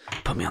know.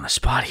 Put me on the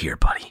spot here,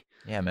 buddy.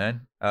 Yeah,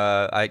 man.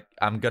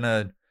 I'm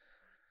gonna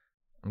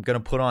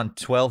put on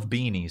 12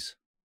 beanies.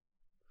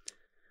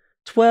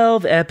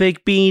 12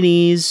 epic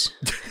beanies.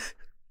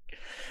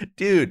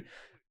 Dude,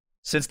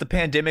 since the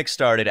pandemic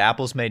started,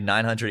 Apple's made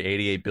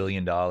 $988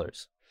 billion.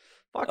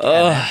 Fuck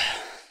yeah, man.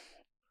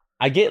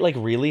 I get like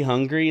really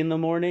hungry in the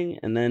morning,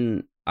 and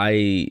then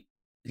I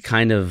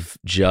kind of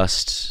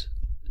just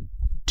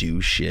do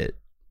shit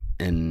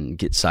and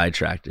get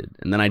sidetracked,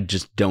 and then I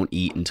just don't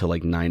eat until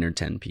like 9 or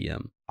 10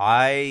 p.m.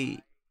 I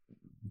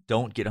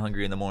don't get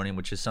hungry in the morning,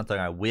 which is something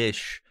I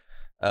wish.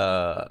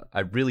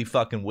 I really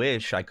fucking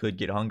wish I could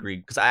get hungry,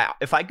 because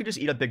if I could just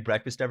eat a big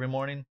breakfast every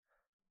morning,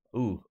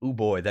 ooh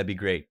boy, that'd be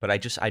great. But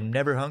I'm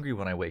never hungry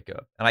when I wake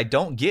up, and I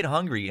don't get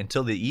hungry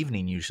until the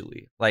evening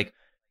usually, like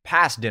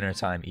past dinner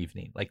time,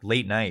 evening, like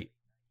late night.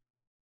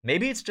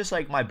 Maybe it's just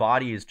like my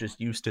body is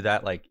just used to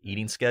that like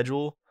eating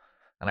schedule,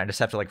 and I just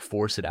have to like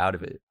force it out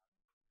of it.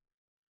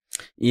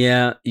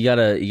 Yeah, you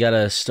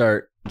gotta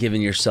start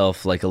giving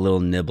yourself like a little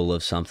nibble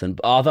of something.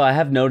 Although I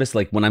have noticed,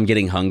 like when I'm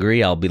getting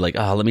hungry, I'll be like,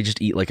 oh, let me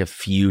just eat like a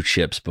few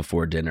chips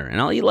before dinner,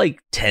 and I'll eat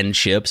like 10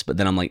 chips. But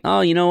then I'm like,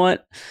 oh, you know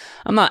what?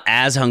 I'm not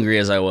as hungry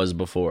as I was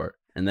before,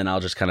 and then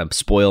I'll just kind of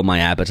spoil my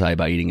appetite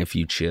by eating a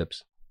few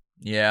chips.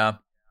 Yeah,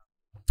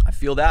 I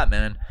feel that,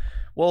 man.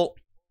 Well,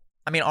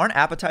 I mean, aren't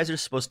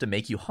appetizers supposed to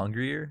make you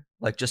hungrier,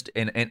 like just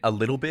in a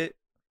little bit?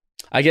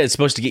 I guess it's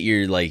supposed to get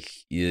your like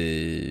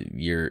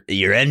your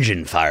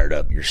engine fired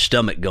up, your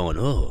stomach going,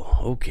 oh,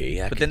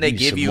 okay. But then they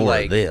give you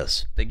like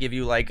this. They give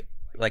you like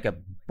a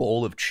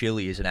bowl of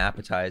chili as an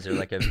appetizer,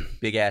 like a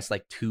big ass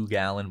like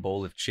 2-gallon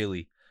bowl of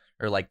chili,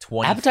 or like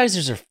 20.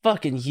 Appetizers are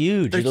fucking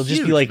huge. It'll just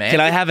huge, be like, man. Can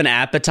I have an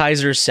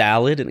appetizer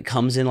salad? And it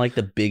comes in like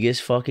the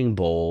biggest fucking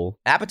bowl.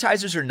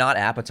 Appetizers are not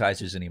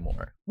appetizers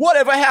anymore.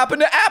 Whatever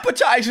happened to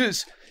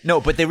appetizers?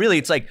 No, but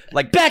it's like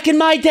back in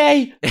my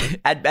day.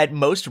 at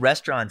most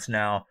restaurants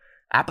now,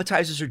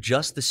 appetizers are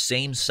just the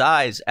same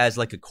size as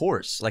like a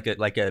course, like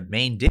a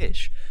main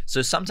dish.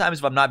 So sometimes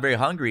if I'm not very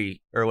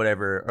hungry or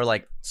whatever, or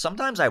like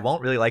sometimes I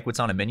won't really like what's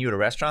on a menu at a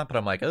restaurant, but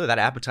I'm like, oh, that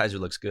appetizer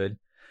looks good.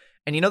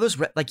 And those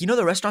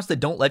the restaurants that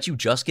don't let you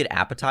just get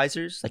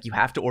appetizers, like you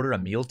have to order a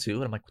meal too.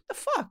 And I'm like, what the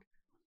fuck?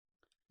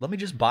 Let me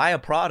just buy a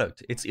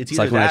product. It's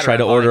like when I try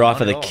to order off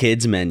of the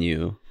kids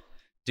menu.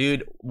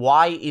 Dude,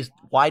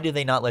 why do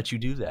they not let you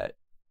do that?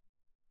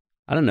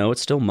 I don't know.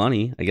 It's still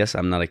money. I guess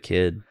I'm not a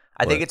kid.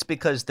 I think it's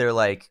because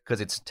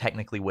because it's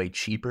technically way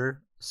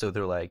cheaper. So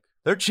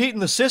they're cheating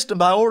the system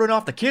by ordering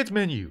off the kids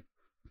menu.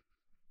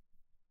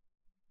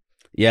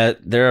 Yeah,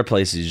 there are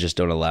places you just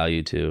don't allow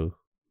you to.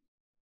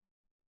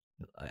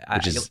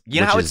 Which is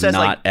how it says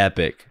not like,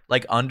 epic.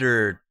 Like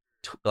under,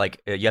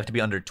 you have to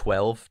be under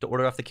 12 to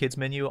order off the kids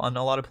menu on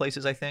a lot of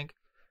places, I think.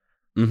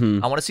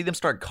 Mm-hmm. I want to see them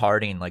start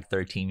carding like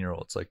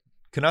 13-year-olds. Like,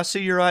 can I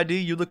see your ID?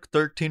 You look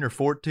 13 or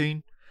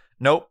 14.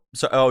 Nope.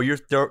 So, you're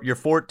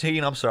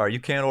 14. I'm sorry, you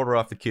can't order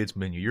off the kids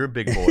menu. You're a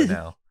big boy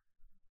now.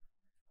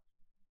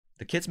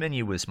 The kids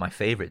menu was my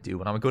favorite, dude.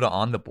 When I would go to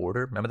On the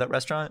Border, remember that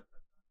restaurant?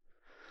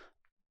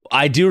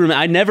 I do remember.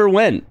 I never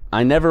went.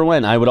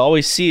 I would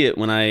always see it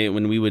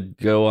when we would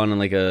go on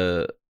like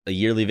a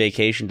yearly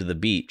vacation to the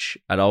beach.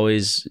 I'd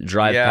always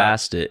drive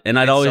past it, and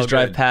I'd always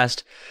drive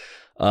past.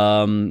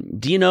 Do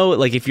you know,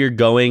 like, if you're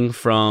going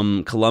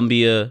from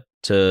Columbia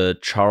to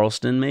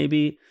Charleston,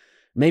 maybe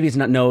it's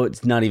not. No,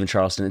 it's not even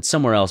Charleston. It's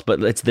somewhere else. But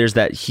there's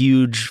that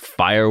huge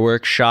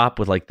fireworks shop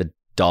with like the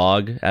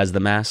dog as the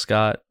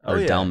mascot,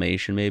 or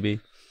Dalmatian, maybe.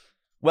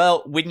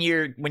 Well, when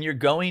you're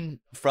going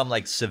from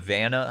like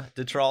Savannah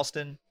to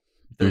Charleston,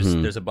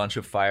 there's a bunch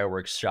of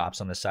fireworks shops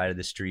on the side of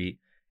the street.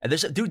 And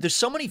there's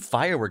so many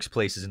fireworks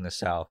places in the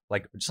South.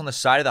 Like, just on the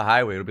side of the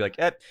highway, it'll be like,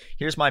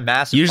 here's my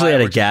massive. Usually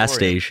at a gas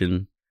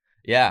station.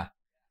 Yeah.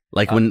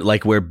 Like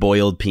where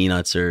boiled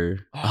peanuts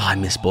are. Oh, I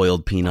miss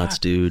boiled peanuts,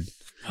 dude.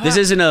 This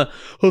isn't a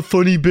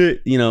funny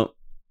bit, you know.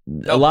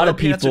 A lot of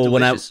people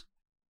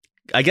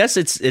I guess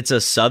it's a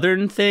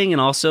Southern thing,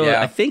 and also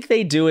I think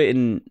they do it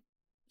in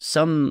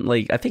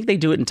I think they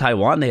do it in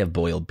Taiwan. They have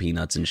boiled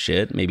peanuts and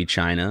shit. Maybe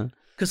China.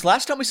 Because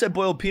last time we said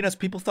boiled peanuts,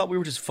 people thought we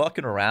were just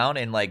fucking around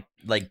and like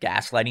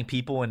gaslighting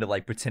people into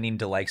like pretending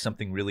to like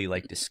something really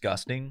like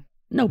disgusting.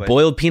 No,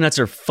 boiled peanuts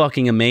are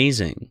fucking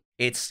amazing.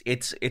 It's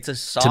a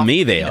soft. To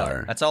me, they peanut.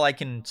 are. That's all I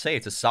can say.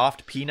 It's a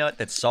soft peanut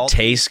that's salty.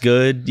 Tastes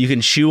good. You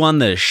can chew on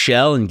the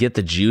shell and get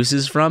the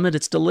juices from it.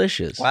 It's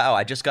delicious. Wow,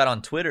 I just got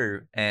on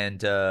Twitter, and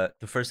the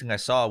first thing I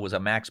saw was a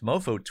Max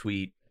Mofo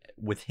tweet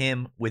with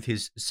him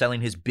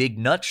selling his big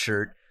nut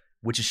shirt,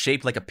 which is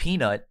shaped like a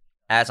peanut.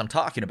 As I'm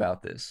talking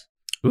about this.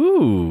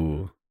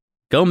 Ooh,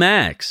 go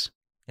Max.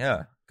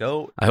 Yeah,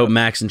 go. I hope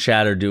Max and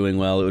Chad are doing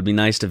well. It would be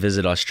nice to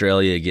visit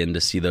Australia again to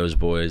see those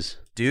boys.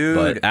 Dude,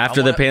 but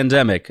after the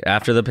pandemic,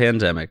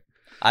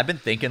 I've been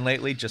thinking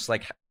lately, just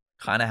like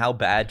kind of how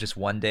bad just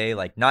one day,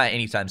 like not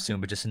anytime soon,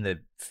 but just in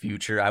the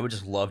future, I would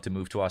just love to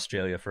move to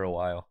Australia for a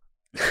while.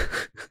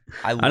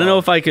 I don't know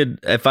if I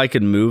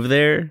could move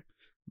there,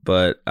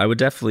 but I would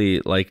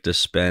definitely like to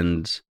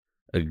spend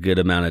a good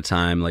amount of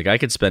time. Like, I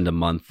could spend a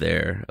month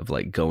there of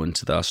like going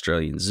to the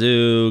Australian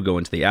Zoo,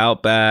 going to the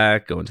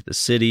Outback, going to the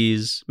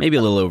cities, maybe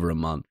a little over a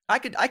month. I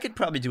could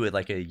probably do it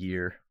like a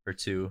year or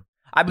two.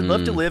 I would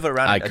love to live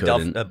around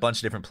a bunch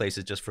of different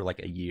places just for like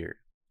a year.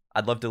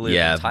 I'd love to live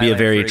in Thailand, be a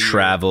very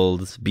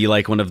traveled, be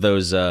like one of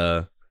those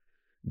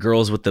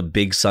girls with the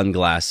big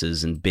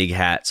sunglasses and big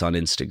hats on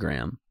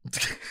Instagram.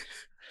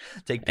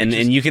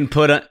 and you can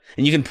put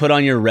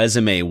on your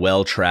resume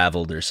well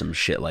traveled or some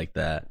shit like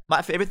that.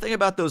 My favorite thing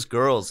about those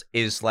girls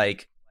is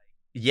like,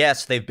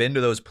 yes, they've been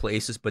to those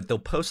places, but they'll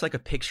post like a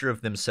picture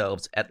of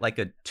themselves at like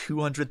a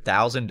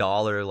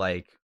 $200,000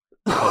 like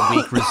a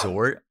week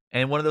resort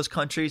in one of those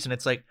countries, and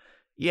it's like,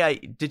 yeah,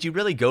 did you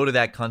really go to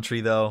that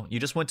country though? You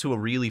just went to a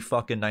really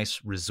fucking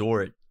nice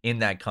resort in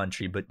that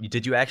country, but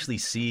did you actually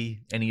see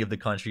any of the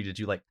country? Did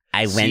you like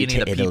I see went any to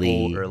of the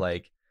Italy people, or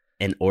like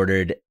and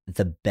ordered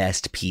the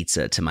best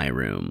pizza to my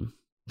room.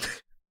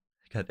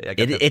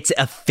 It's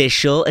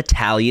official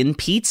Italian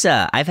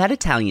pizza. I've had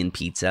Italian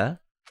pizza.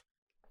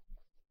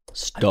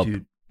 Stop.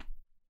 Dude,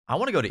 I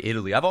want to go to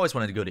Italy. I've always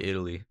wanted to go to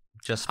Italy.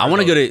 I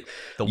want to go to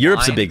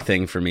Europe's wine. A big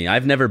thing for me.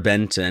 I've never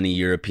been to any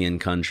European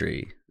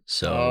country,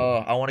 so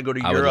I want to go to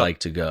Europe. I would like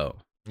to go.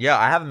 Yeah,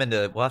 I haven't been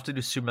to. We'll have to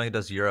do Super Mega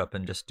Does Europe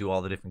and just do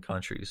all the different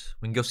countries.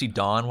 We can go see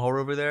Dawn while we're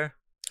over there.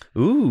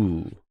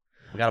 Ooh,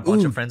 we got a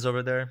bunch of friends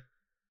over there.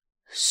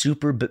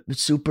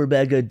 Super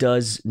Mega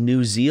does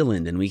New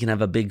Zealand, and we can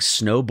have a big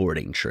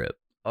snowboarding trip.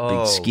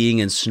 Big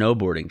skiing and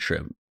snowboarding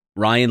trip.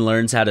 Ryan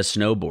learns how to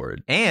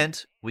snowboard.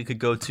 And we could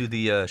go to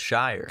the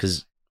Shire.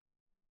 Because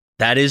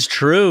that is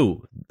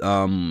true.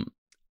 I'm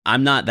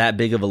not that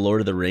big of a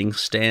Lord of the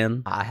Rings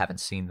stan. I haven't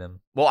seen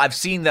them. Well, I've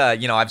seen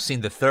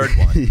the third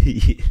one.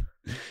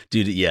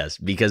 Dude, yes.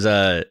 Because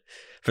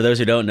for those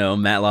who don't know,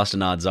 Matt lost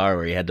an Odds Are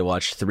where he had to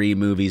watch 3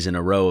 movies in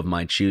a row of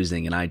my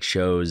choosing, and I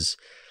chose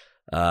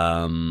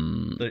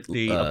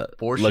the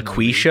abortion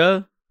LaQuisha,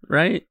 movie.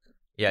 Right?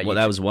 Yeah. Well,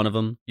 that was one of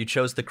them. You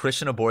chose the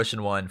Christian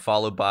abortion one,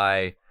 followed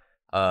by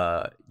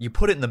you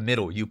put it in the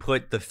middle. You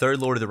put the third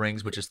Lord of the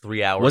Rings, which is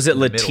 3 hours. Was it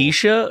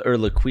Letitia or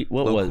LaQuisha?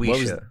 What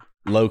was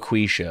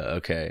LaQuisha.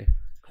 Okay.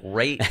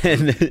 Great.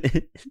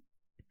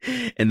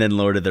 And then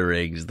Lord of the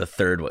Rings, the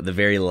third one, the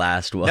very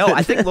last one. No,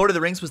 I think Lord of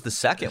the Rings was the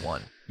second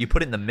one. You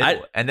put it in the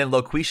middle, and then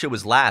LaQuisha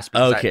was last.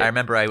 Okay. I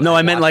remember I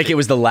meant like it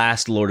was the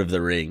last Lord of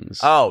the Rings.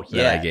 Oh,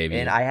 yeah. That I gave you.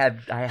 And I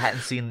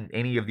hadn't seen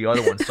any of the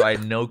other ones, so I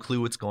had no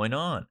clue what's going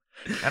on.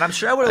 And I'm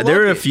sure I would have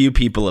There are a few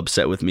people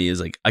upset with me. Is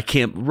like, I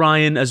can't,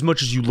 Ryan, as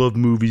much as you love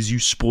movies, you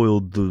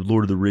spoiled the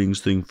Lord of the Rings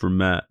thing for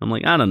Matt. I'm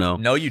like, I don't know.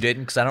 No, you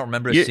didn't, because I don't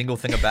remember a single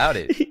thing about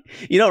it.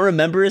 You don't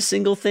remember a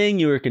single thing?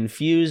 You were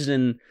confused,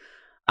 and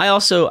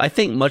I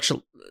think much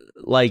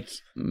like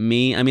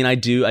me, I mean, I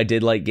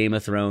did like Game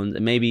of Thrones,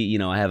 and maybe, you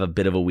know, I have a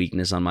bit of a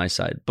weakness on my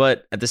side,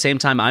 but at the same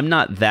time, I'm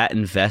not that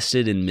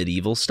invested in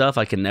medieval stuff.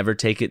 I can never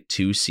take it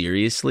too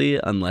seriously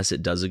unless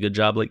it does a good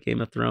job, like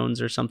Game of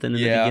Thrones or something in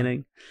the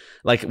beginning.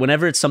 Like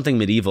whenever it's something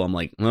medieval, I'm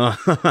like,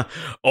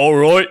 all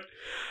right,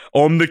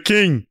 I'm the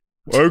king.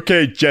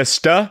 Okay,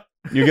 Jester,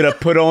 you're going to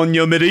put on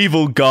your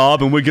medieval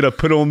garb and we're going to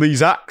put on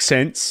these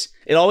accents.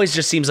 It always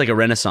just seems like a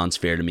Renaissance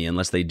fair to me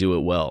unless they do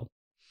it well.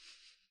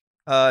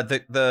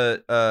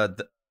 The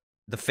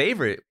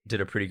Favorite did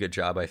a pretty good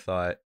job, I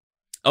thought.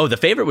 Oh, The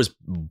Favorite was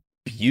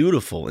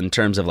beautiful in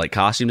terms of like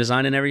costume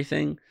design and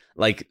everything,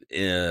 like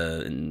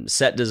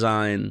set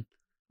design,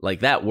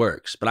 like that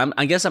works. But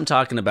I guess I'm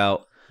talking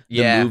about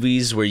the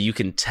movies where you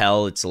can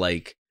tell it's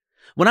like,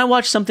 when I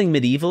watch something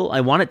medieval,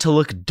 I want it to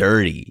look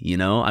dirty, you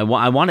know? I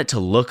want it to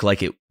look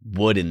like it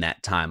would in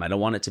that time. I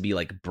don't want it to be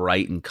like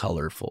bright and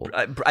colorful.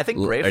 I think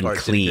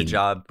Braveheart did a good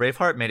job.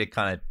 Braveheart made it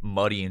kind of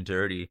muddy and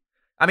dirty.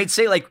 I mean,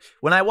 say like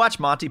when I watch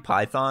Monty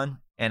Python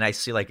and I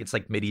see like it's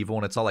like medieval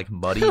and it's all like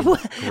muddy and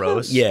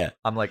gross. Yeah.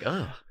 I'm like,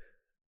 oh.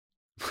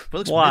 It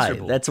looks Why?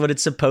 miserable. That's what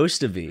it's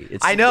supposed to be.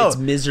 I know. It's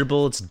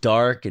miserable. It's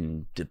dark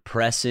and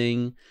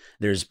depressing.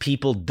 There's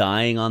people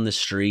dying on the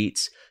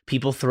streets.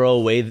 People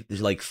throw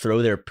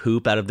their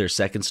poop out of their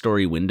second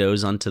story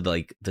windows onto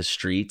like the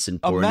streets in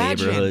poor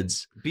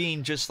neighborhoods.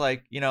 Being just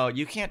like, you know,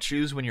 you can't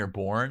choose when you're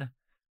born.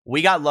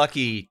 We got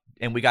lucky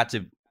and we got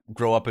to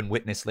grow up and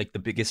witness like the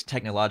biggest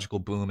technological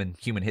boom in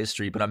human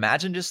history. But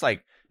imagine just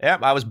like,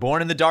 I was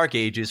born in the dark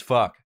ages.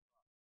 Fuck.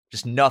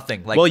 Just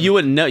nothing. Like, well, you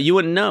wouldn't know.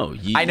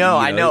 I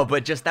know,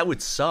 but just that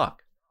would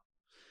suck.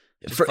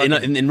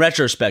 In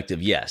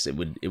retrospective, yes, it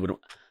would.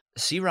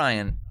 See,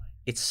 Ryan,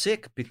 it's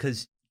sick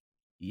because,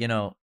 you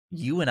know,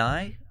 you and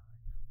I,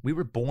 we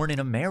were born in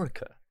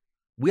America.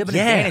 We have an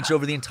advantage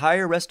over the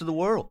entire rest of the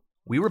world.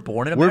 We were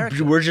born in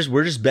America. We're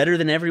just better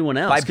than everyone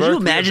else. Could you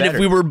imagine if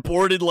we were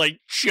born in like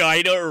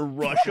China or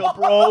Russia,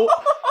 bro?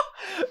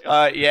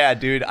 Yeah,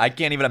 dude, I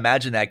can't even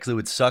imagine that because it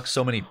would suck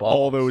so many balls.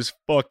 All those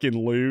fucking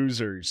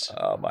losers.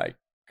 Oh my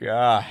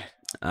god.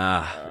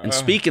 And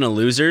speaking of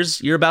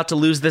losers, you're about to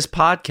lose this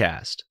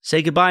podcast.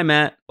 Say goodbye,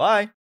 Matt.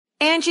 Bye.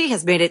 Angie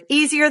has made it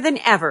easier than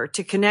ever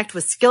to connect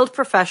with skilled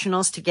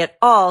professionals to get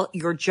all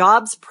your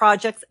jobs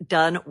projects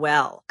done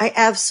well. I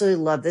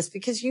absolutely love this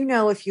because, you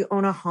know, if you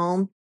own a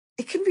home,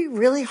 it can be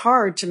really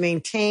hard to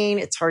maintain.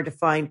 It's hard to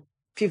find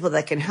people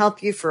that can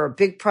help you for a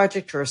big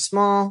project or a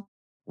small.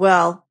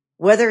 Well,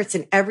 whether it's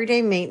in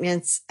everyday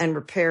maintenance and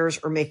repairs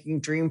or making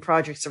dream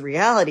projects a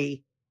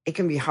reality, it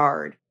can be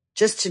hard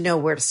just to know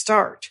where to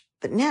start.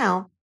 But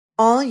now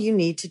all you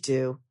need to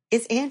do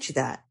is Angie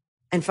that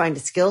and find a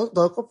skilled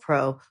local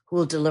pro who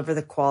will deliver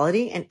the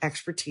quality and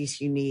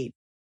expertise you need.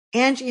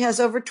 Angie has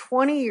over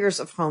 20 years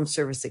of home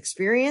service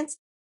experience,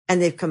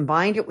 and they've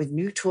combined it with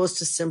new tools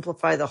to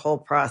simplify the whole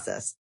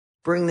process.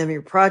 Bring them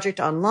your project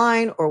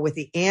online or with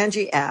the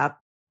Angie app,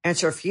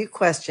 answer a few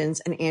questions,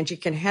 and Angie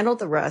can handle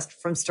the rest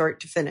from start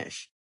to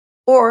finish.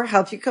 Or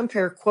help you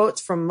compare quotes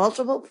from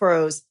multiple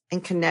pros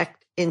and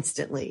connect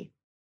instantly,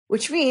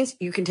 which means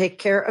you can take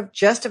care of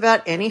just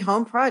about any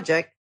home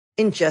project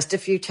in just a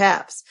few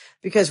taps.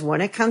 Because when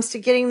it comes to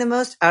getting the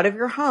most out of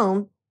your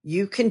home,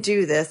 you can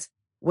do this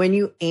when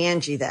you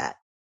Angie that.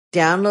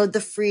 Download the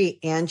free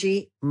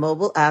Angie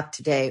mobile app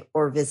today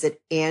or visit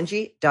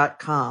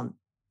Angie.com.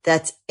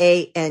 That's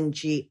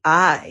ANGI.com.